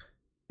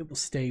 It will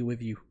stay with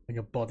you when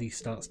your body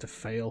starts to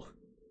fail.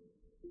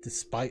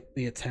 Despite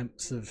the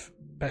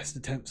best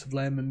attempts of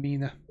Lem and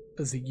Mina,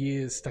 as the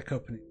years stack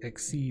up and it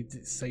exceeds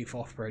its safe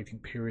operating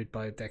period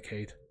by a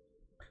decade.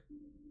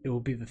 It will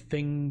be the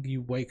thing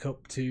you wake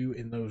up to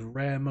in those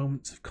rare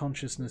moments of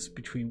consciousness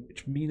between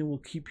which Mina will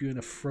keep you in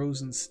a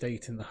frozen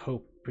state in the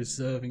hope of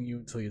preserving you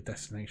until your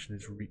destination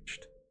is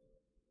reached.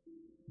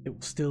 It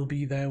will still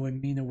be there when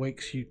Mina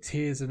wakes you,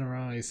 tears in her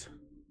eyes,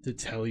 to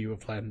tell you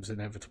of Lem's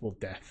inevitable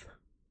death.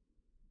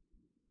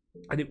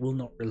 And it will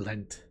not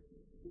relent,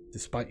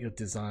 despite your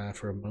desire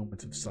for a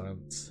moment of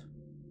silence.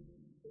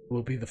 It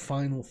will be the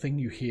final thing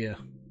you hear,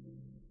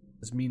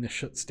 as Mina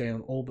shuts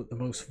down all but the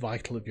most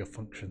vital of your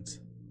functions.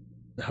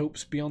 The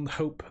hopes beyond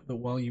hope that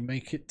while you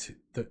make it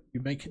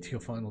to your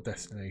final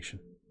destination,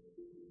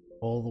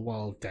 all the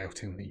while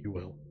doubting that you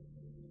will.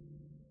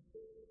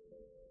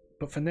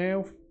 But for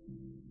now,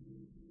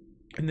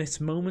 in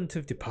this moment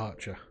of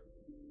departure,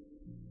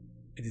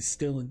 it is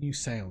still a new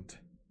sound,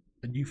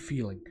 a new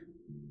feeling.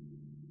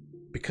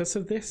 Because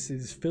of this, it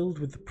is filled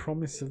with the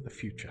promise of the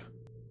future.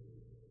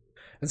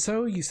 And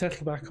so you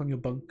settle back on your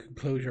bunk and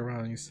close your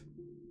eyes,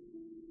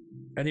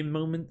 and in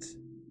moments,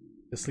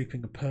 you're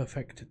sleeping a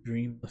perfect,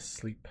 dreamless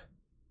sleep,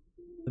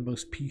 the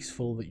most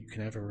peaceful that you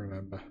can ever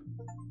remember.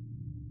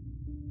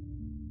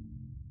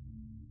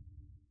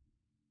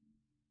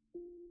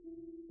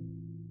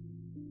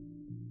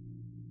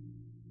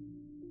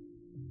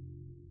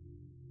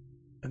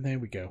 And there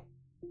we go.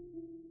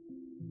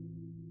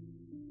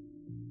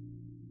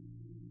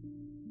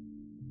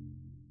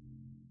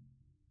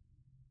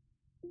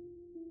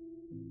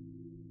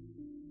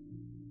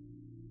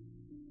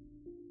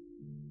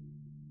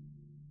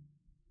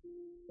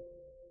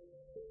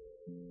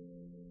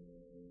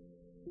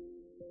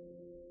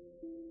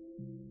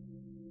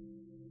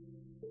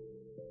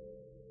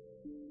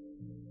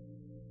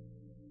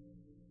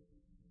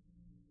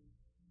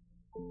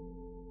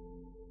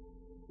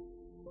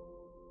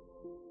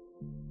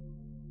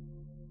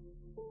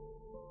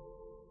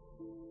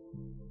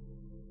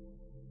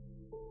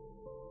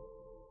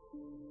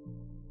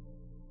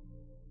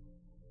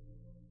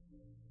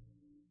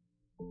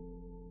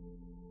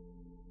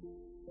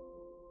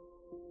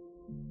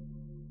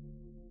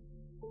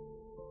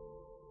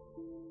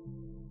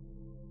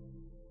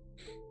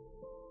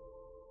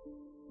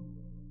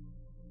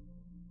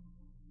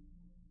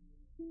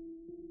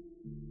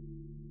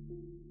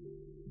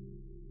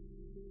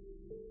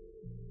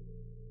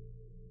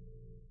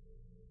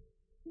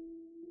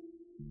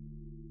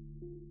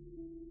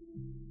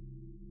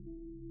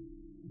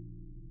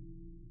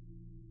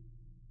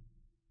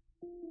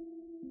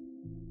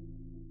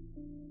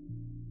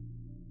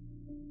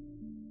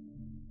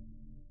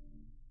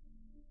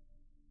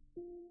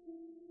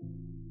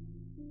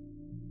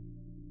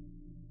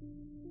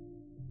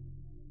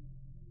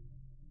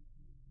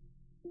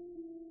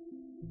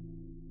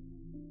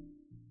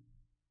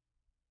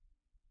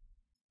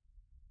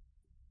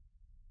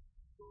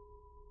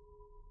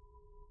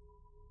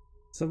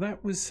 So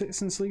that was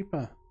Citizen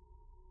Sleeper.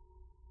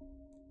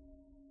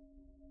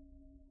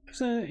 It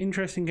was an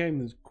interesting game.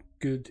 There's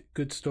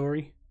good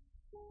story.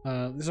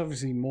 There's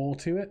obviously more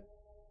to it,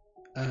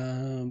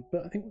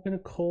 but I think we're going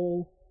to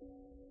call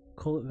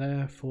it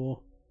there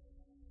for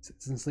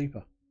Citizen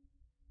Sleeper.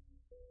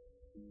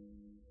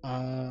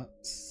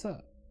 So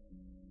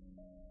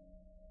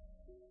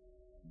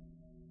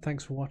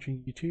thanks for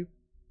watching, YouTube.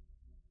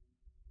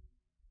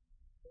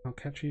 I'll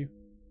catch you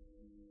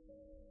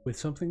with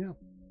something else.